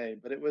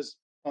MPAA, but it was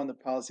on the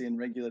policy and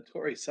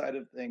regulatory side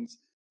of things,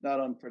 not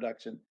on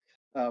production.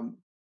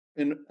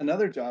 In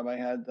another job I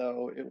had,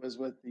 though, it was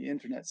with the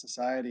Internet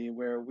Society,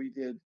 where we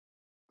did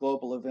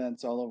global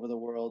events all over the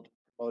world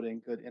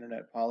promoting good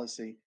internet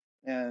policy.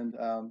 And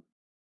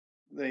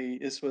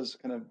this was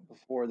kind of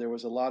before there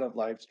was a lot of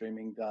live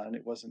streaming done.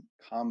 It wasn't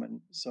common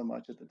so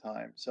much at the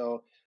time.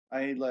 So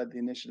I led the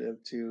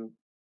initiative to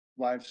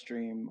live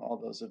stream all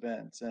those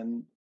events,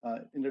 and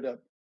ended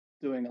up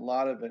doing a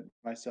lot of it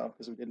myself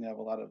because we didn't have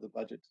a lot of the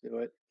budget to do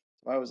it.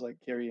 So I was like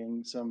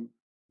carrying some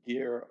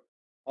gear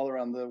all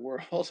around the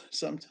world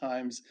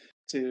sometimes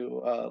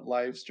to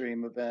live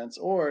stream events,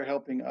 or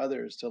helping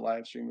others to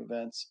live stream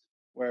events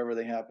wherever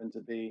they happen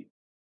to be.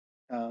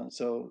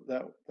 So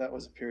that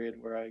was a period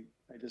where I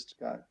just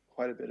got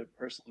quite a bit of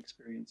personal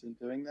experience in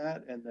doing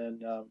that, and then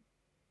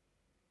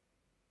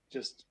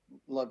just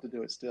love to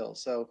do it still.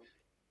 So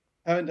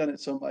I haven't done it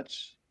so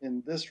much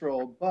in this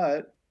role,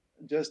 but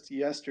just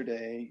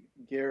yesterday,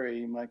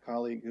 Gary, my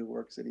colleague who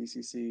works at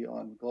ECC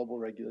on global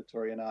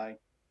regulatory, and I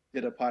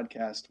did a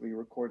podcast. We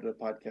recorded a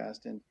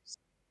podcast, and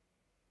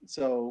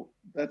so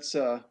that's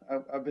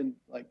I've been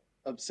like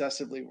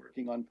obsessively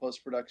working on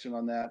post production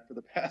on that for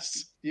the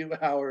past few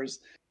hours.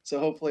 So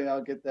hopefully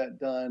I'll get that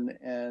done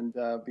and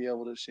be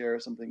able to share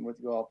something with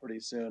you all pretty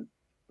soon.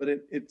 But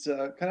it's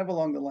kind of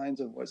along the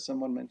lines of what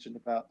someone mentioned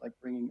about like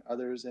bringing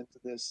others into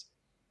this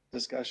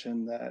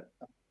discussion, that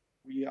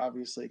we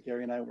obviously,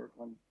 Gary and I work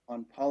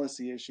on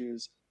policy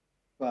issues,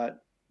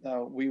 but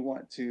we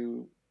want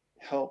to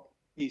help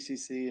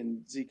ECC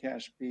and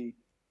Zcash be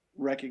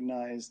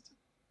recognized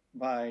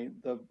by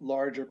the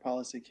larger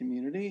policy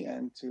community,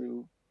 and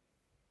to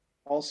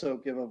also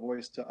give a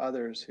voice to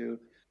others who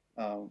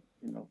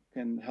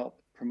can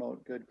help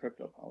promote good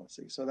crypto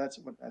policy. So that's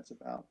what that's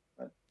about.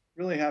 But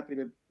really happy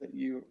that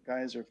you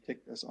guys have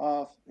kicked this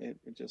off. It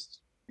just,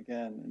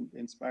 again,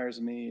 inspires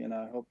me, and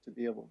I hope to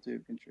be able to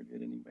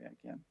contribute any way I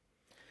can.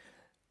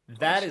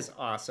 That is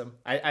awesome.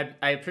 I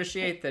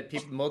appreciate that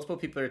multiple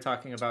people are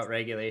talking about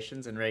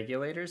regulations and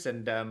regulators,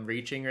 and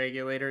reaching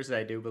regulators,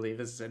 I do believe,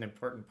 is an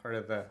important part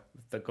of the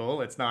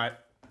goal. It's not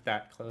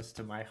that close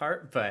to my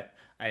heart, but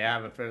I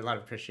have a lot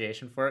of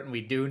appreciation for it, and we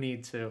do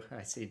need to.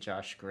 I see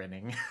Josh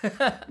grinning,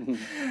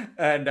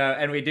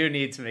 and we do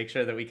need to make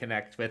sure that we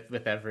connect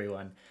with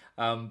everyone.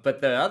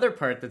 But the other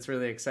part that's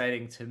really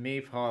exciting to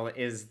me, Paul,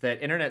 is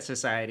that Internet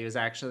Society was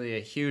actually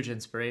a huge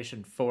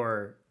inspiration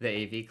for the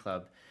AV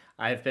Club.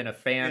 I've been a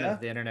fan of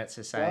the Internet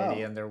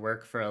Society and their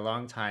work for a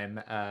long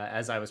time.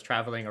 As I was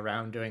traveling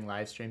around doing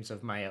live streams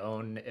of my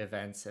own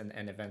events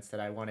and events that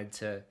I wanted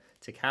to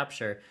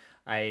capture,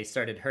 I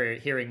started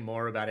hearing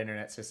more about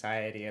Internet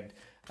Society, and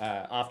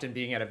often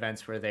being at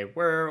events where they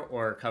were,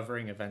 or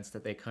covering events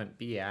that they couldn't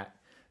be at.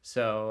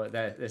 So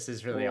this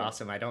is really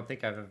awesome. I don't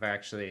think I've ever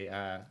actually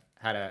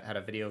had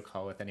a video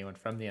call with anyone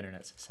from the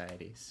Internet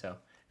Society. So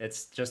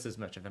it's just as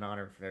much of an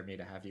honor for me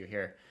to have you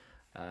here.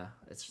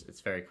 It's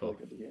very cool.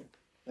 Really good to hear.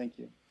 Thank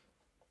you.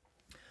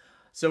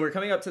 So we're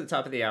coming up to the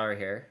top of the hour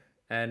here,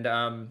 and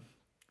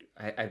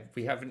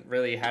we haven't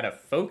really had a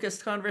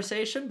focused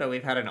conversation, but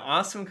we've had an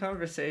awesome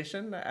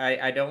conversation.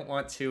 I don't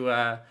want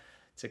to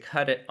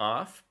cut it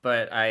off,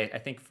 but I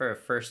think for a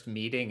first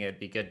meeting, it'd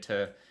be good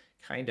to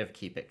kind of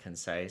keep it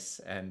concise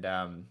and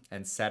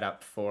set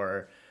up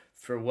for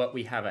what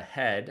we have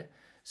ahead.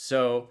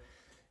 So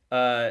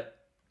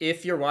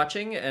if you're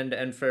watching,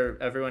 and for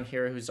everyone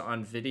here who's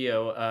on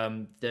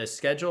video, the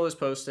schedule is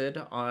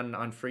posted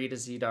on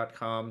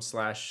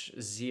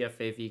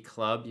freetoz.com/ZFAV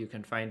Club. You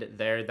can find it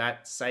there.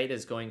 That site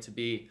is going to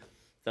be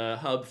the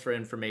hub for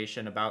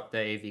information about the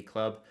AV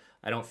Club.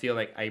 I don't feel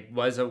like I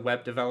was a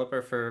web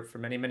developer for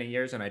many, many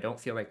years, and I don't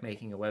feel like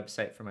making a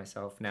website for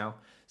myself now.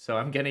 So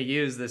I'm going to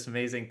use this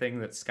amazing thing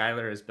that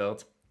Skylar has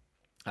built.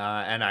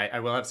 And I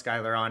will have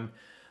Skylar on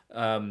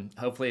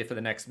hopefully for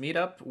the next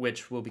meetup,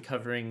 which will be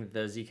covering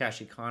the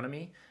Zcash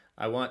economy.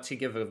 I want to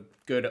give a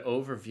good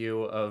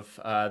overview of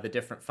the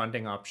different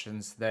funding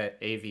options that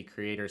AV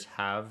creators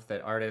have,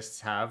 that artists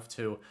have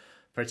to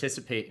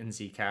participate in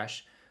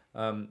Zcash.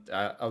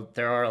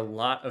 There are a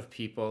lot of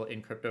people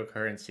in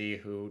cryptocurrency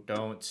who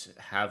don't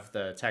have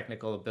the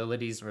technical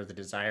abilities or the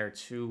desire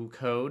to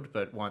code,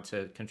 but want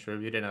to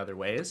contribute in other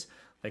ways,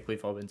 like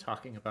we've all been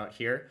talking about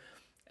here.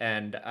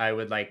 And I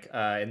would like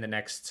in the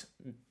next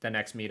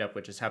meetup,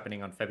 which is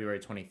happening on February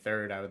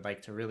 23rd, I would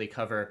like to really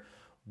cover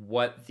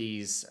what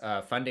these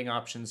funding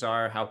options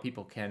are, how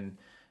people can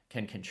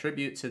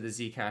contribute to the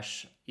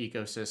Zcash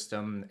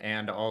ecosystem,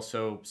 and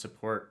also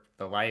support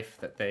the life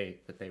that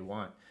they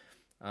want.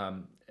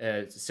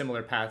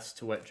 Similar paths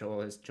to what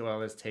Joel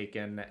has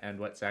taken and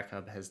what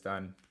ZachHub has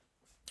done.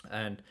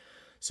 And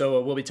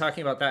so we'll be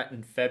talking about that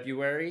in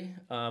February.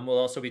 We'll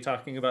also be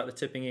talking about the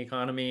tipping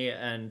economy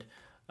and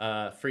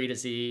free to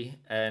Z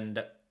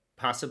and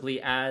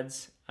possibly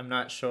ads. I'm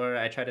not sure.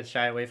 I try to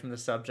shy away from the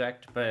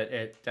subject, but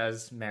it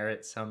does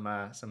merit some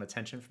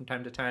attention from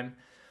time to time.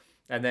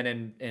 And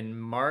then in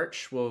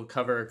March, we'll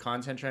cover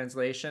content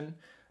translation.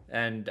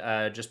 And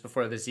just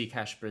before the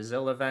Zcash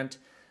Brazil event,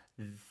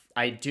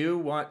 I do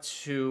want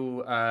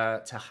to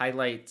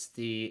highlight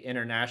the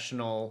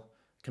international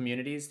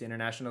communities, the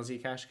international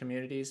Zcash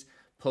communities,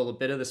 pull a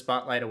bit of the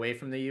spotlight away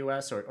from the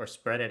US or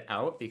spread it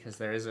out, because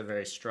there is a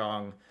very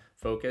strong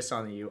focus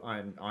on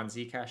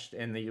Zcash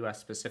in the US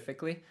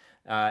specifically,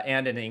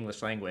 and in the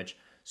English language.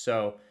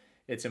 So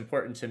it's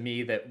important to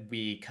me that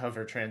we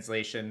cover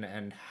translation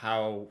and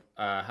how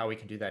we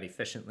can do that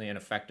efficiently and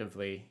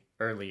effectively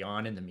early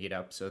on in the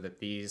meetup, so that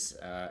these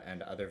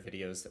and other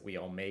videos that we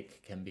all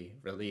make can be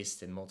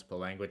released in multiple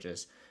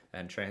languages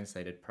and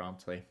translated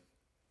promptly.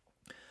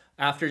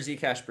 After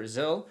Zcash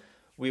Brazil,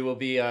 we will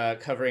be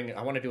covering,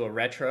 I want to do a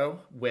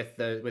retro with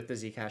the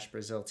Zcash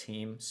Brazil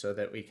team, so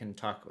that we can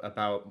talk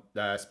about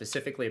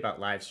specifically about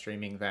live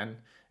streaming then.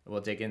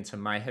 We'll dig into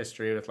my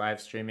history with live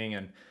streaming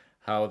and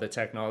how the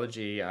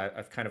technology,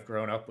 I've kind of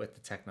grown up with the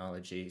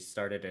technology,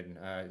 started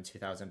in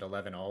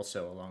 2011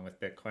 also, along with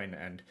Bitcoin.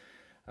 And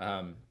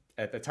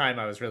at the time,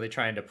 I was really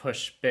trying to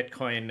push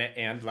Bitcoin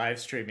and live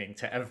streaming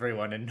to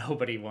everyone, and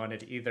nobody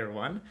wanted either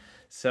one.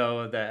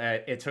 So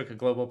it took a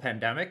global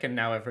pandemic, and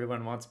now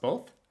everyone wants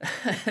both.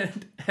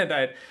 and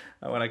I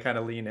want to kind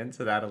of lean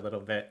into that a little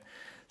bit.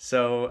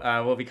 So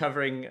we'll be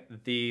covering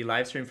the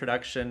live stream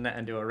production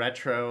and do a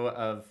retro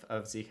of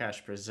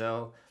Zcash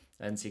Brazil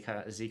and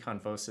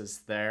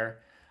Zconvoces there.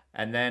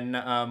 And then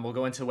we'll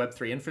go into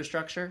Web3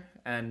 infrastructure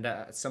and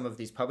some of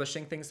these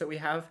publishing things that we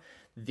have.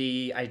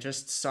 I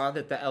just saw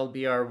that the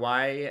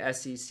LBRY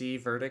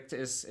SEC verdict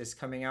is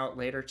coming out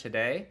later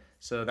today.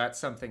 So that's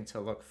something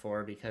to look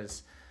for,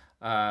 because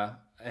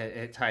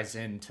it ties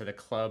into the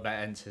club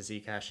and to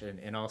Zcash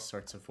in all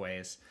sorts of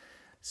ways.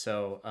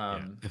 So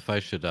if I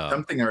should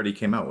something already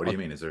came out. What do you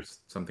mean? Is there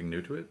something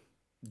new to it?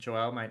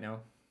 Joel might know.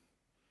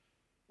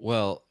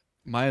 Well,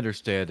 my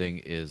understanding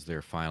is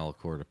their final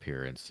court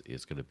appearance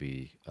is going to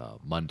be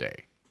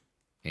Monday,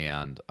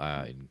 and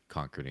in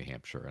Concord, New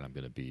Hampshire, and I'm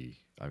going to be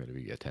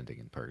attending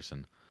in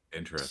person.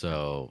 Interesting.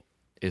 So,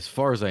 as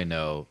far as I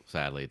know,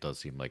 sadly, it does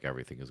seem like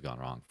everything has gone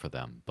wrong for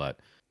them.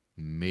 But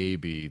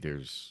maybe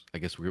I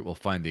guess we'll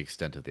find the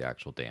extent of the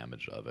actual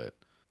damage of it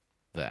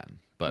then.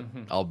 But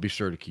I'll be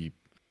sure to keep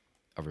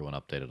everyone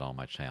updated on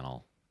my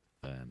channel.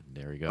 And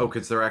there you go. Oh,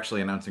 because they're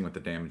actually announcing what the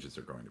damages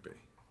are going to be.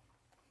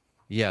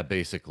 Yeah,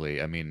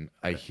 basically. I mean,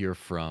 I hear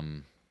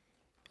from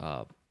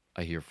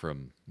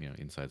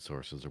inside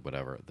sources or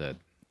whatever that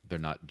they're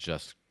not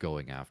just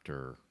going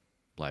after,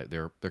 like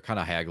they're kind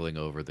of haggling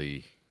over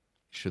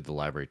should the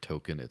library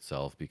token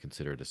itself be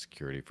considered a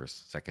security for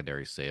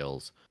secondary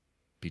sales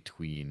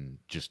between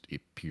just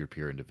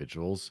peer-to-peer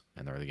individuals,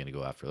 and are they going to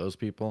go after those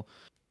people?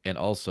 And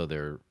also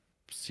they're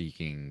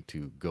seeking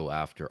to go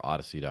after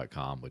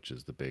Odyssey.com, which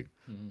is the big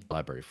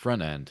library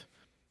front end,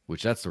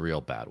 which that's the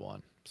real bad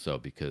one. So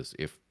because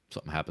if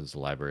something happens to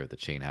the library, the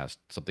chain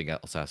something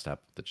else has to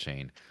happen with the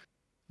chain,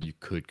 you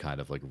could kind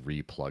of like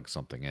replug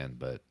something in.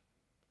 But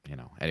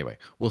anyway,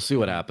 we'll see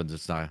what happens.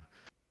 It's not,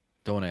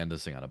 don't want to end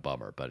this thing on a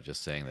bummer, but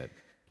just saying that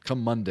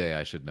come Monday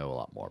I should know a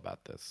lot more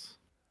about this.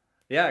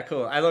 Yeah,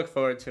 cool. I look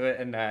forward to it.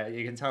 And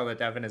you can tell that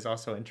Devin is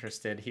also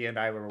interested. He and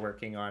I were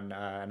working on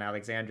an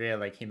Alexandria,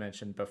 like he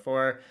mentioned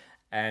before,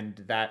 and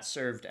that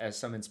served as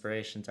some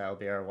inspiration to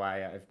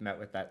LBRY. I've met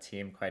with that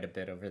team quite a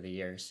bit over the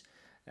years.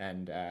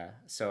 And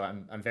so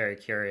I'm very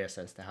curious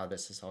as to how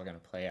this is all going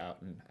to play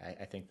out. And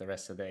I think the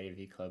rest of the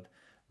AV Club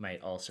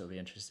might also be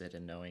interested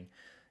in knowing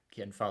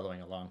and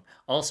following along.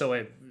 Also,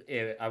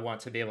 I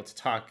want to be able to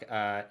talk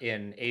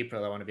in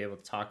April. I want to be able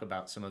to talk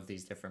about some of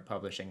these different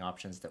publishing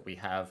options that we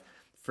have.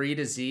 Free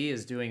to Z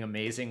is doing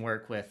amazing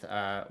work with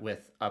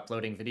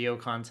uploading video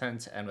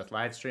content and with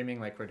live streaming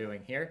like we're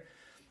doing here.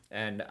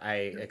 and I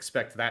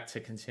expect that to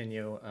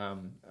continue.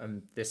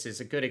 This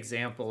is a good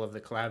example of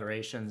the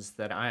collaborations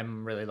that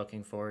I'm really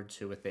looking forward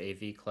to with the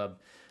AV Club,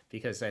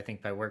 because I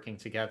think by working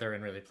together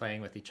and really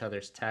playing with each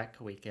other's tech,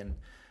 we can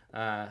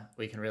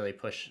really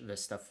push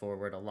this stuff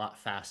forward a lot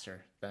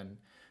faster than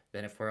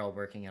if we're all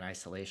working in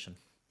isolation.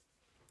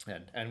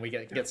 And we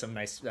get some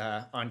nice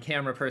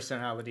on-camera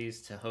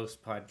personalities to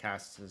host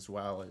podcasts, as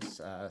well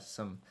as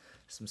some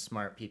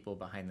smart people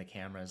behind the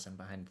cameras and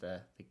behind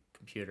the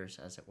computers,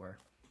 as it were.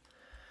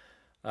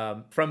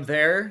 From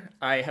there,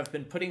 I have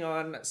been putting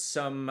on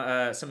some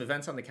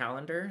events on the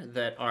calendar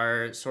that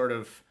are sort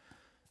of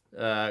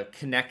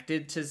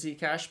connected to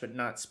Zcash, but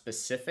not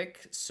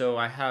specific. So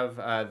I have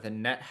the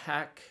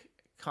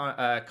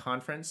NetHack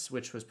conference,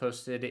 which was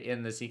posted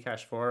in the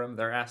Zcash forum.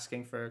 They're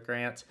asking for a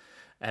grant.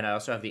 And I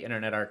also have the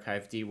Internet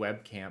Archive D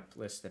Web Camp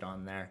listed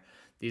on there.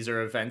 These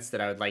are events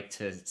that I would like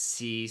to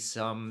see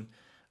some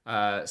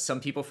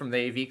people from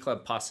the AV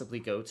Club possibly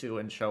go to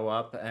and show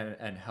up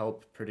and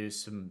help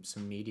produce some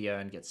media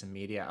and get some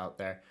media out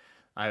there.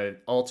 I would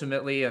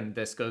ultimately, and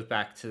this goes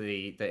back to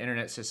the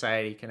Internet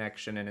Society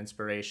connection and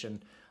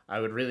inspiration, I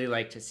would really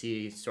like to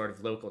see sort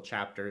of local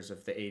chapters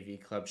of the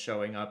AV Club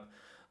showing up,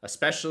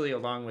 especially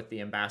along with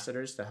the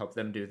ambassadors to help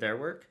them do their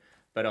work,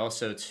 but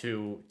also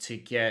to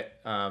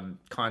get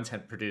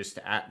content produced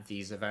at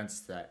these events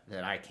that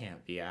I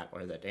can't be at,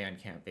 or that Dan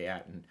can't be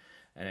at, and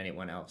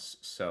anyone else.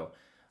 So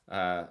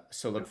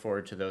look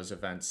forward to those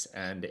events.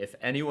 And if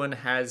anyone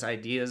has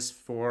ideas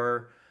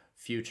for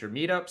future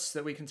meetups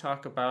that we can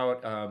talk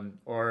about,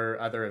 or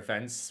other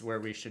events where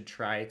we should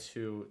try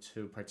to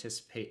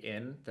participate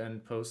in,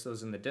 then post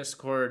those in the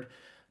Discord,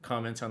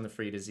 comment on the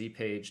Free to Z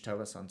page,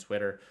 tell us on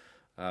Twitter,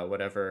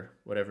 whatever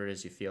it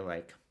is you feel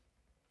like.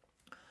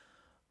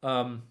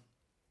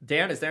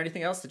 Dan, is there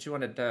anything else that you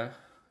wanted to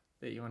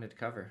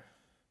cover?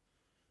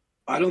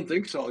 I don't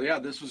think so. Yeah,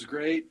 this was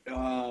great.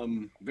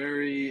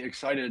 Very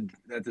excited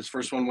that this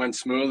first one went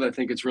smooth. I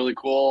think it's really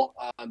cool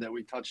that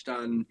we touched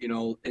on,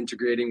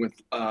 integrating with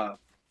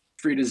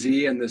Free to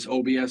Z, and this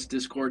OBS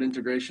Discord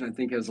integration, I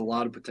think, has a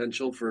lot of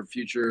potential for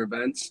future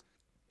events.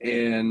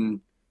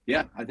 And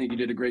yeah, I think you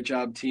did a great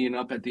job teeing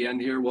up at the end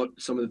here what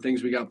some of the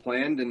things we got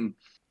planned. And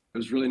it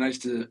was really nice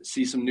to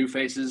see some new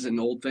faces and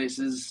old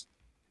faces.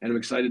 And I'm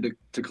excited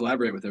to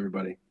collaborate with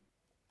everybody.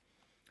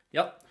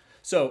 Yep.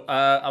 So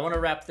I want to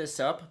wrap this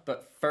up,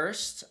 but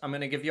first I'm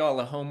going to give you all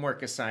a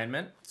homework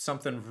assignment,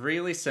 something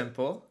really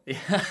simple.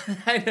 Yeah,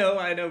 I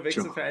know, big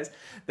surprise.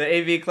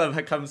 The AV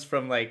Club comes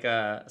from like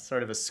a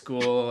sort of a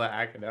school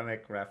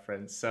academic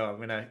reference, so I'm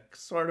going to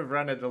sort of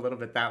run it a little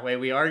bit that way.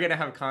 We are going to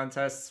have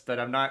contests, but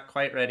I'm not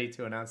quite ready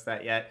to announce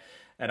that yet.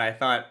 And I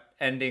thought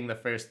ending the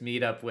first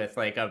meetup with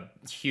like a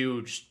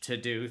huge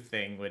to-do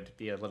thing would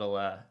be a little,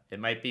 it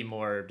might be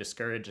more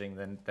discouraging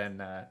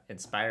than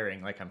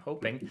inspiring, like I'm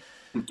hoping.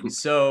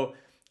 So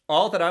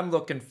all that I'm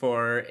looking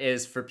for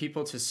is for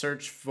people to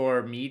search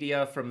for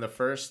media from the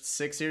first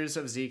 6 years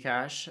of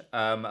Zcash,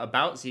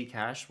 about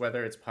Zcash,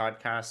 whether it's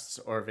podcasts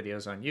or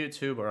videos on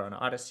YouTube or on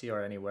Odyssey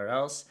or anywhere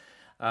else.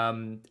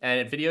 And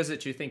videos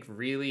that you think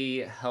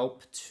really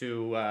help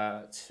to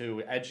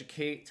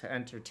educate, to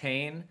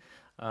entertain,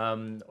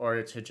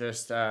 or to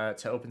just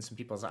to open some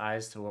people's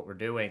eyes to what we're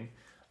doing.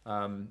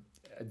 Find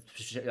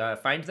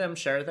them,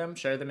 share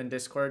them in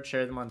Discord,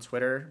 share them on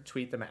Twitter,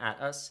 tweet them at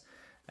us.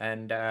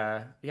 And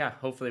yeah,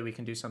 hopefully we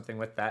can do something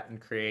with that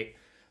and create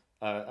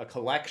a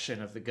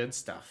collection of the good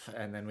stuff.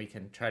 And then we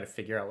can try to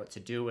figure out what to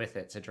do with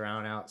it to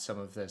drown out some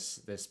of this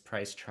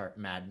price chart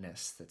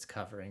madness that's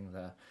covering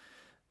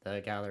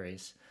the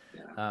galleries.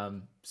 Yeah.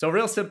 So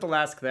real simple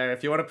ask there.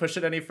 If you want to push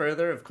it any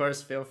further, of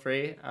course, feel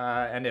free.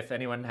 And if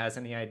anyone has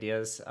any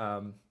ideas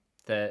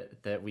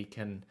that we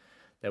can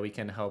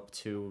help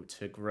to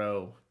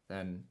grow,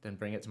 then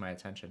bring it to my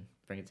attention.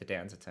 Bring it to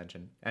Dan's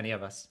attention. Any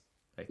of us.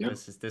 Like, yeah.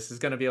 This is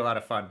going to be a lot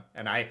of fun.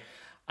 And I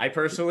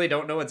personally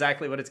don't know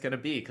exactly what it's going to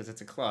be because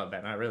it's a club,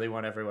 and I really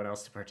want everyone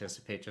else to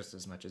participate just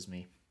as much as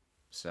me.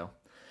 So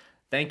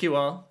thank you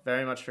all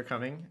very much for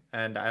coming,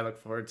 and I look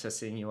forward to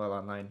seeing you all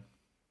online.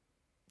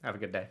 Have a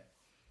good day.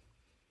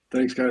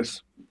 Thanks,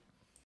 guys.